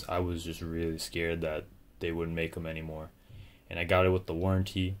selling these. I was just really scared that they wouldn't make them anymore, and I got it with the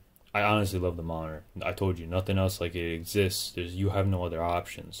warranty. I honestly love the monitor. I told you, nothing else like it exists. You have no other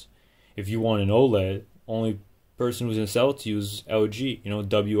options. If you want an OLED, only person who's gonna sell it to you is LG. You know,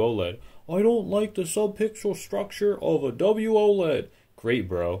 WOLED. I don't like the sub-pixel structure of a WOLED. Great,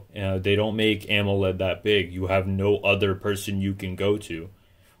 bro. They don't make AMOLED that big. You have no other person you can go to.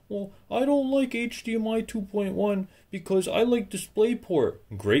 Well, I don't like HDMI 2.1 because I like DisplayPort.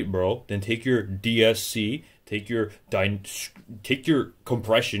 Great, bro. Then take your DSC, take your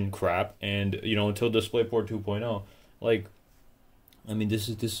compression crap, and you know, until DisplayPort 2.0. Like, I mean, this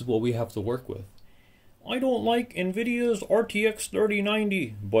is what we have to work with. I don't like NVIDIA's RTX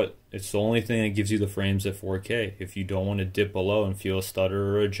 3090, but it's the only thing that gives you the frames at 4K if you don't want to dip below and feel a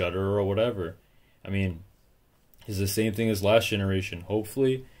stutter or a judder or whatever. I mean, it's the same thing as last generation.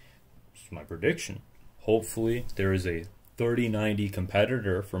 Hopefully, it's my prediction. Hopefully, there is a 3090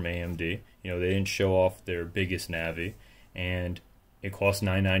 competitor from AMD. You know, they didn't show off their biggest Navi, and it costs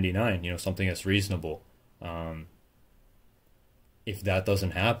 $999. You know, something that's reasonable. If that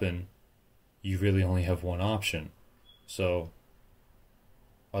doesn't happen, you really only have one option. So,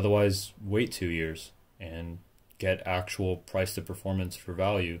 otherwise, wait 2 years and get actual price to performance for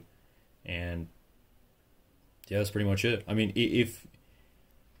value. And yeah, that's pretty much it. I mean, if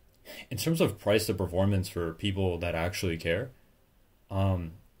in terms of price to performance for people that actually care, a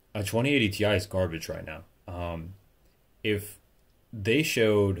 2080 Ti is garbage right now. If they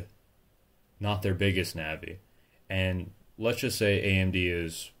showed not their biggest Navi, and let's just say AMD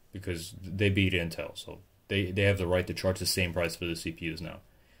is, because they beat Intel, so they have the right to charge the same price for the CPUs now.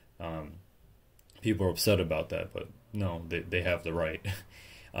 People are upset about that, but no, they have the right.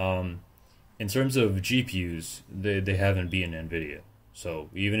 In terms of GPUs, they haven't beaten NVIDIA. So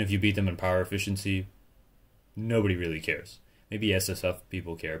even if you beat them in power efficiency, nobody really cares. Maybe SSF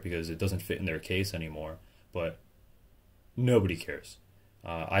people care because it doesn't fit in their case anymore, but nobody cares.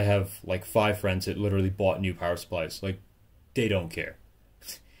 I have like 5 friends that literally bought new power supplies. Like, they don't care.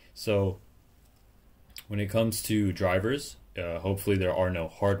 So when it comes to drivers, hopefully there are no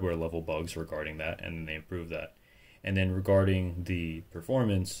hardware level bugs regarding that, and they improve that. And then regarding the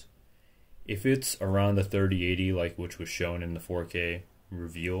performance, if it's around the 3080, like which was shown in the 4K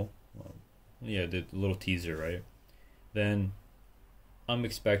reveal, yeah, the little teaser, right? Then I'm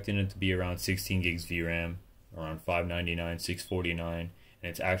expecting it to be around 16 gigs VRAM, around $599, $649, and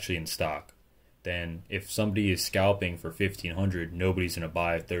it's actually in stock. Then if somebody is scalping for $1,500, nobody's going to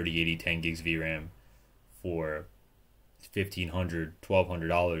buy 3080 10 gigs VRAM for $1,500,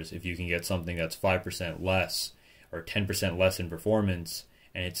 $1,200 if you can get something that's 5% less or 10% less in performance,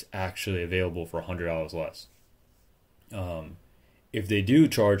 and it's actually available for $100 less. If they do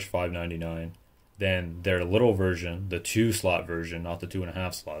charge $599, then their little version, the 2-slot version, not the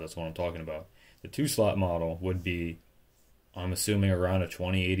 2.5 slot, that's what I'm talking about. The 2-slot model would be, I'm assuming, around a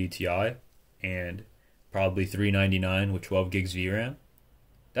 2080 Ti, and probably $399 with 12 gigs VRAM.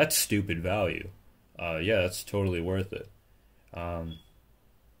 That's stupid value. Yeah, that's totally worth it.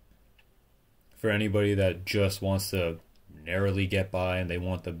 For anybody that just wants to narrowly get by and they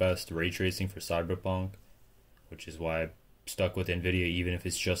want the best ray tracing for Cyberpunk, which is why I stuck with NVIDIA even if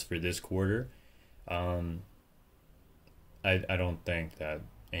it's just for this quarter, I don't think that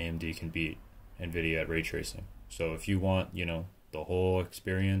AMD can beat NVIDIA at ray tracing. So if you want, you know, the whole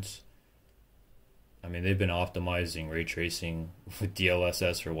experience, I mean, they've been optimizing ray tracing with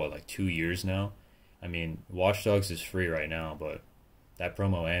DLSS for what, like 2 years now? I mean, Watch Dogs is free right now, but that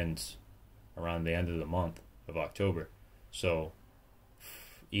promo ends around the end of the month of October. So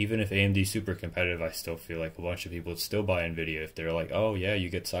even if AMD's super competitive, I still feel like a bunch of people would still buy NVIDIA if they're like, oh yeah, you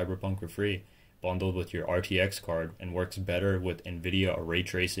get Cyberpunk for free, bundled with your RTX card, and works better with NVIDIA ray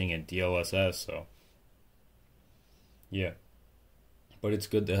tracing and DLSS. So yeah. But it's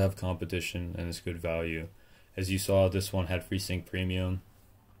good to have competition, and it's good value. As you saw, this one had FreeSync Premium.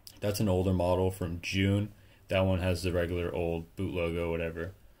 That's an older model from June. That one has the regular old boot logo,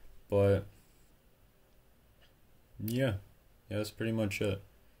 whatever. But yeah, that's pretty much it.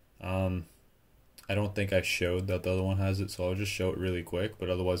 I don't think I showed that the other one has it, so I'll just show it really quick.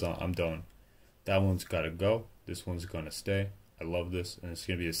 But otherwise, I'm done. That one's got to go. This one's going to stay. I love this, and it's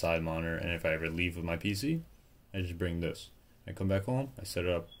going to be a side monitor. And if I ever leave with my PC, I just bring this. I come back home, I set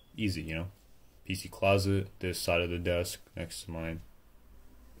it up easy, you know. PC closet, this side of the desk next to my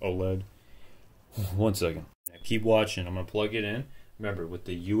OLED. 1 second. Keep watching. I'm going to plug it in. Remember, with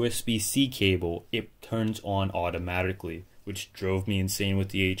the USB-C cable, it turns on automatically, which drove me insane with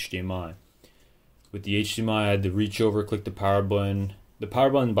the HDMI. With the HDMI, I had to reach over, click the power button. The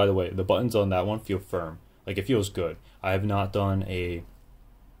power button, by the way, the buttons on that one feel firm. Like, it feels good. I have not done a,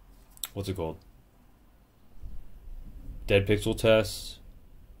 what's it called? Dead pixel tests,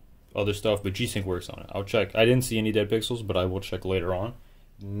 other stuff, but G-Sync works on it. I'll check. I didn't see any dead pixels, but I will check later on.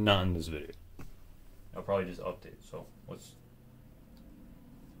 Not in this video. I'll probably just update. So let's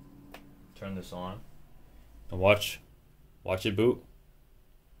turn this on and watch it boot.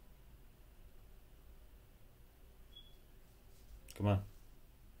 Come on.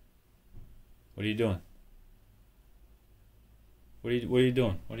 What are you doing? What are you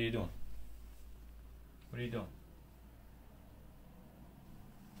doing? What are you doing? What are you doing?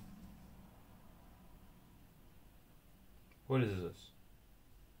 What is this?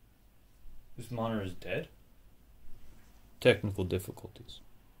 This monitor is dead? Technical difficulties.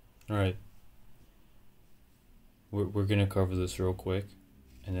 Alright. We're gonna cover this real quick,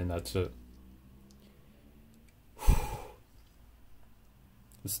 and then that's it.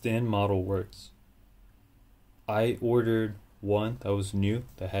 The stand model works. I ordered one that was new,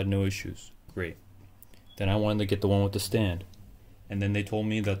 that had no issues. Great. Then I wanted to get the one with the stand. And then they told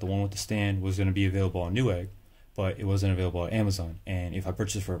me that the one with the stand was going to be available on Newegg, but it wasn't available at Amazon. And if I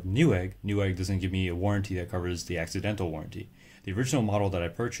purchase from Newegg, Newegg doesn't give me a warranty that covers the accidental warranty. The original model that I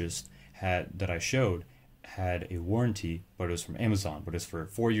purchased had a warranty, but it was from Amazon, but it's for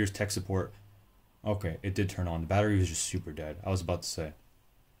 4 years tech support. Okay, it did turn on. The battery was just super dead. I was about to say.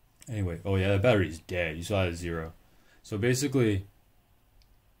 Anyway, oh yeah, the battery's dead. You saw it at 0. So basically,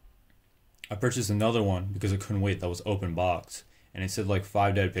 I purchased another one because I couldn't wait. That was open box, and it said like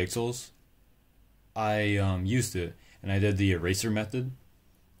 5 dead pixels. I used it, and I did the eraser method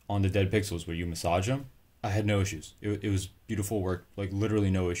on the dead pixels where you massage them. I had no issues. It was beautiful work, like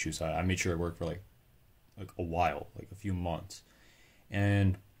literally no issues. I made sure it worked for like a while, like a few months,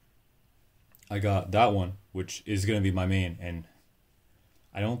 and I got that one, which is gonna be my main. And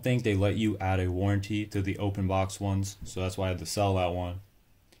I don't think they let you add a warranty to the open box ones, so that's why I had to sell that one.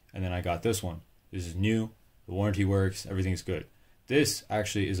 And then I got this one. This is new. The warranty works. Everything's good. This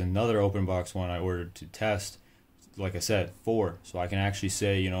actually is another open box one I ordered to test. Like I said, 4, so I can actually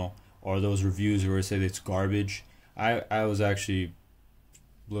say, you know, are those reviews where I say that it's garbage? I was actually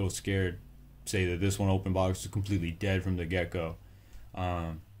a little scared to say that this one open box is completely dead from the get-go.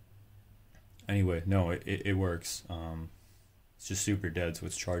 Anyway, no, it works. It's just super dead, so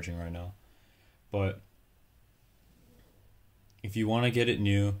it's charging right now. But if you want to get it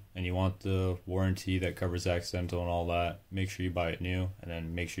new and you want the warranty that covers accidental and all that, make sure you buy it new, and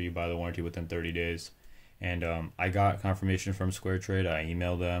then make sure you buy the warranty within 30 days. And I got confirmation from Square Trade. I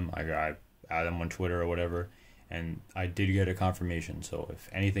emailed them. I added them on Twitter or whatever, and I did get a confirmation. So if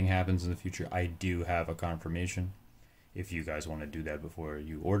anything happens in the future, I do have a confirmation. If you guys want to do that before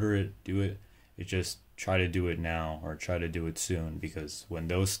you order it, do it. It's just try to do it now or try to do it soon, because when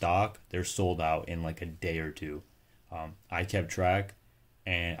those stock, they're sold out in like a day or two. I kept track,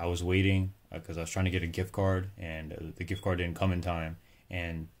 and I was waiting because I was trying to get a gift card, and the gift card didn't come in time,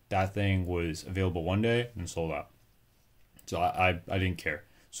 and that thing was available one day and sold out. So I didn't care.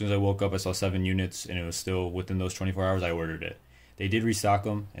 As soon as I woke up, I saw 7 units, and it was still within those 24 hours. I ordered it. They did restock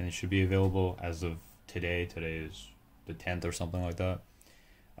them, and it should be available as of today. Today is the 10th or something like that.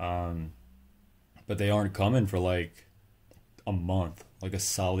 But they aren't coming for like a month, like a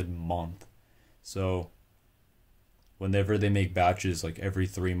solid month. So whenever they make batches like every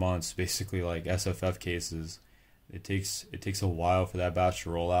 3 months, basically like SFF cases, it takes a while for that batch to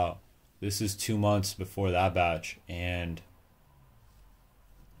roll out. This is 2 months before that batch, and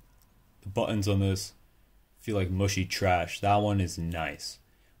the buttons on this feel like mushy trash. That one is nice.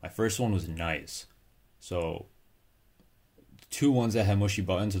 My first one was nice. So 2 ones that have mushy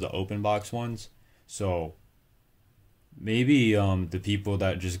buttons are the open box ones. So maybe the people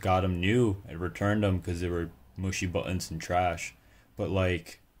that just got them new and returned them because they were mushy buttons and trash. But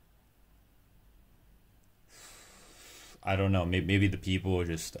like, I don't know. Maybe the people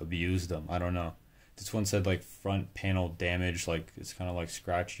just abused them. I don't know. This one said like front panel damage. Like it's kind of like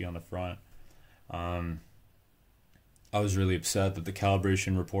scratchy on the front. I was really upset that the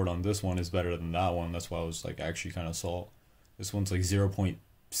calibration report on this one is better than that one. That's why I was like actually kind of salt. This one's like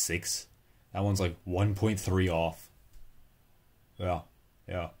 0.6. That one's like 1.3 off.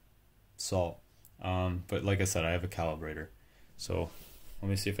 Yeah. Salt. But like I said, I have a calibrator. So let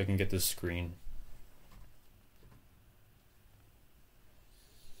me see if I can get this screen.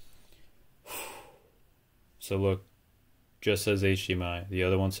 So look, just says HDMI. The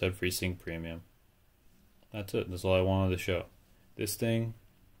other one said FreeSync Premium. That's it. That's all I wanted to show. This thing,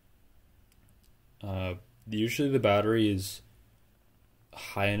 usually the battery is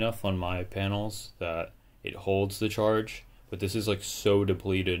high enough on my panels that it holds the charge, but this is like so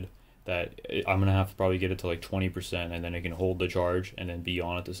depleted that I'm gonna have to probably get it to like 20%, and then it can hold the charge and then be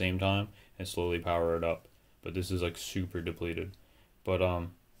on at the same time and slowly power it up. But this is like super depleted. But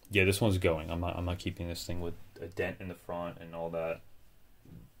yeah, this one's going. I'm not keeping this thing with a dent in the front and all that.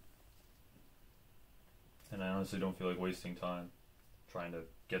 And I honestly don't feel like wasting time trying to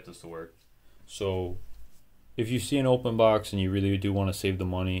get this to work. So if you see an open box and you really do want to save the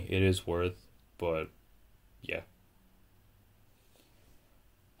money, it is worth. But yeah,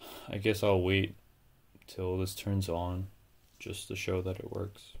 I guess I'll wait till this turns on just to show that it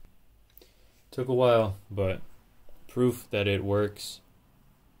works. Took a while, but proof that it works.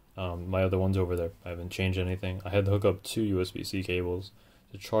 My other one's over there. I haven't changed anything. I had to hook up 2 USB-C cables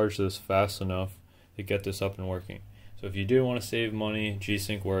to charge this fast enough to get this up and working. So if you do want to save money,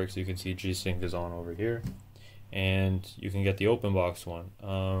 G-Sync works. You can see G-Sync is on over here, and you can get the open box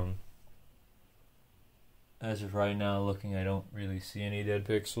one. As of right now, looking, I don't really see any dead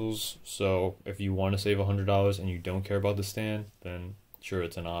pixels. So if you want to save $100 and you don't care about the stand, then sure,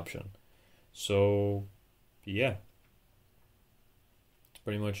 it's an option. So yeah, that's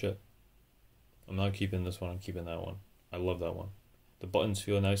pretty much it. I'm not keeping this one, I'm keeping that one. I love that one. The buttons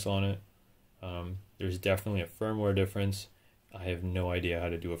feel nice on it. There's definitely a firmware difference. I have no idea how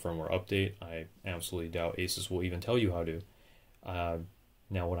to do a firmware update. I absolutely doubt ASUS will even tell you how to.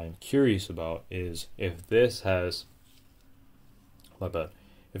 Now what I'm curious about is if this has,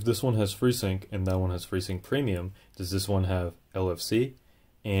 if this one has FreeSync and that one has FreeSync Premium, does this one have LFC?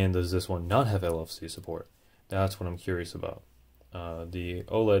 And does this one not have LFC support? That's what I'm curious about. The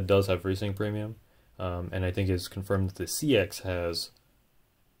OLED does have FreeSync Premium, and I think it's confirmed that the CX has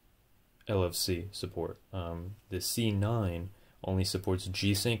LFC support. The C9 only supports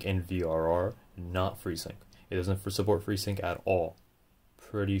G-Sync and VRR, not FreeSync. It doesn't support FreeSync at all.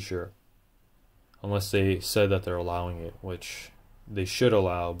 Pretty sure. Unless they said that they're allowing it, which they should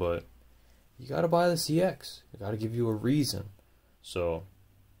allow, but you gotta buy the CX. You gotta give you a reason. So,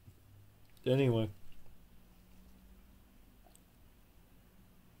 anyway.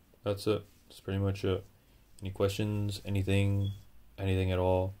 That's it. That's pretty much it. Any questions? Anything at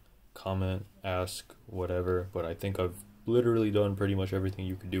all? Comment, ask, whatever. But I think I've literally done pretty much everything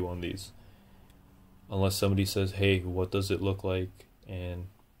you could do on these. Unless somebody says, hey, what does it look like? And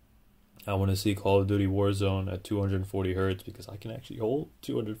I want to see Call of Duty Warzone at 240 Hz because I can actually hold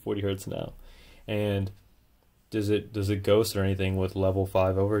 240 Hz now. And does it ghost or anything with level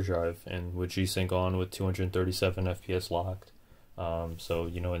 5 overdrive and with G-Sync on with 237 FPS locked? So,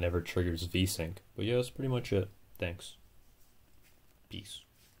 you know, it never triggers V-Sync. But yeah, that's pretty much it. Thanks. Peace.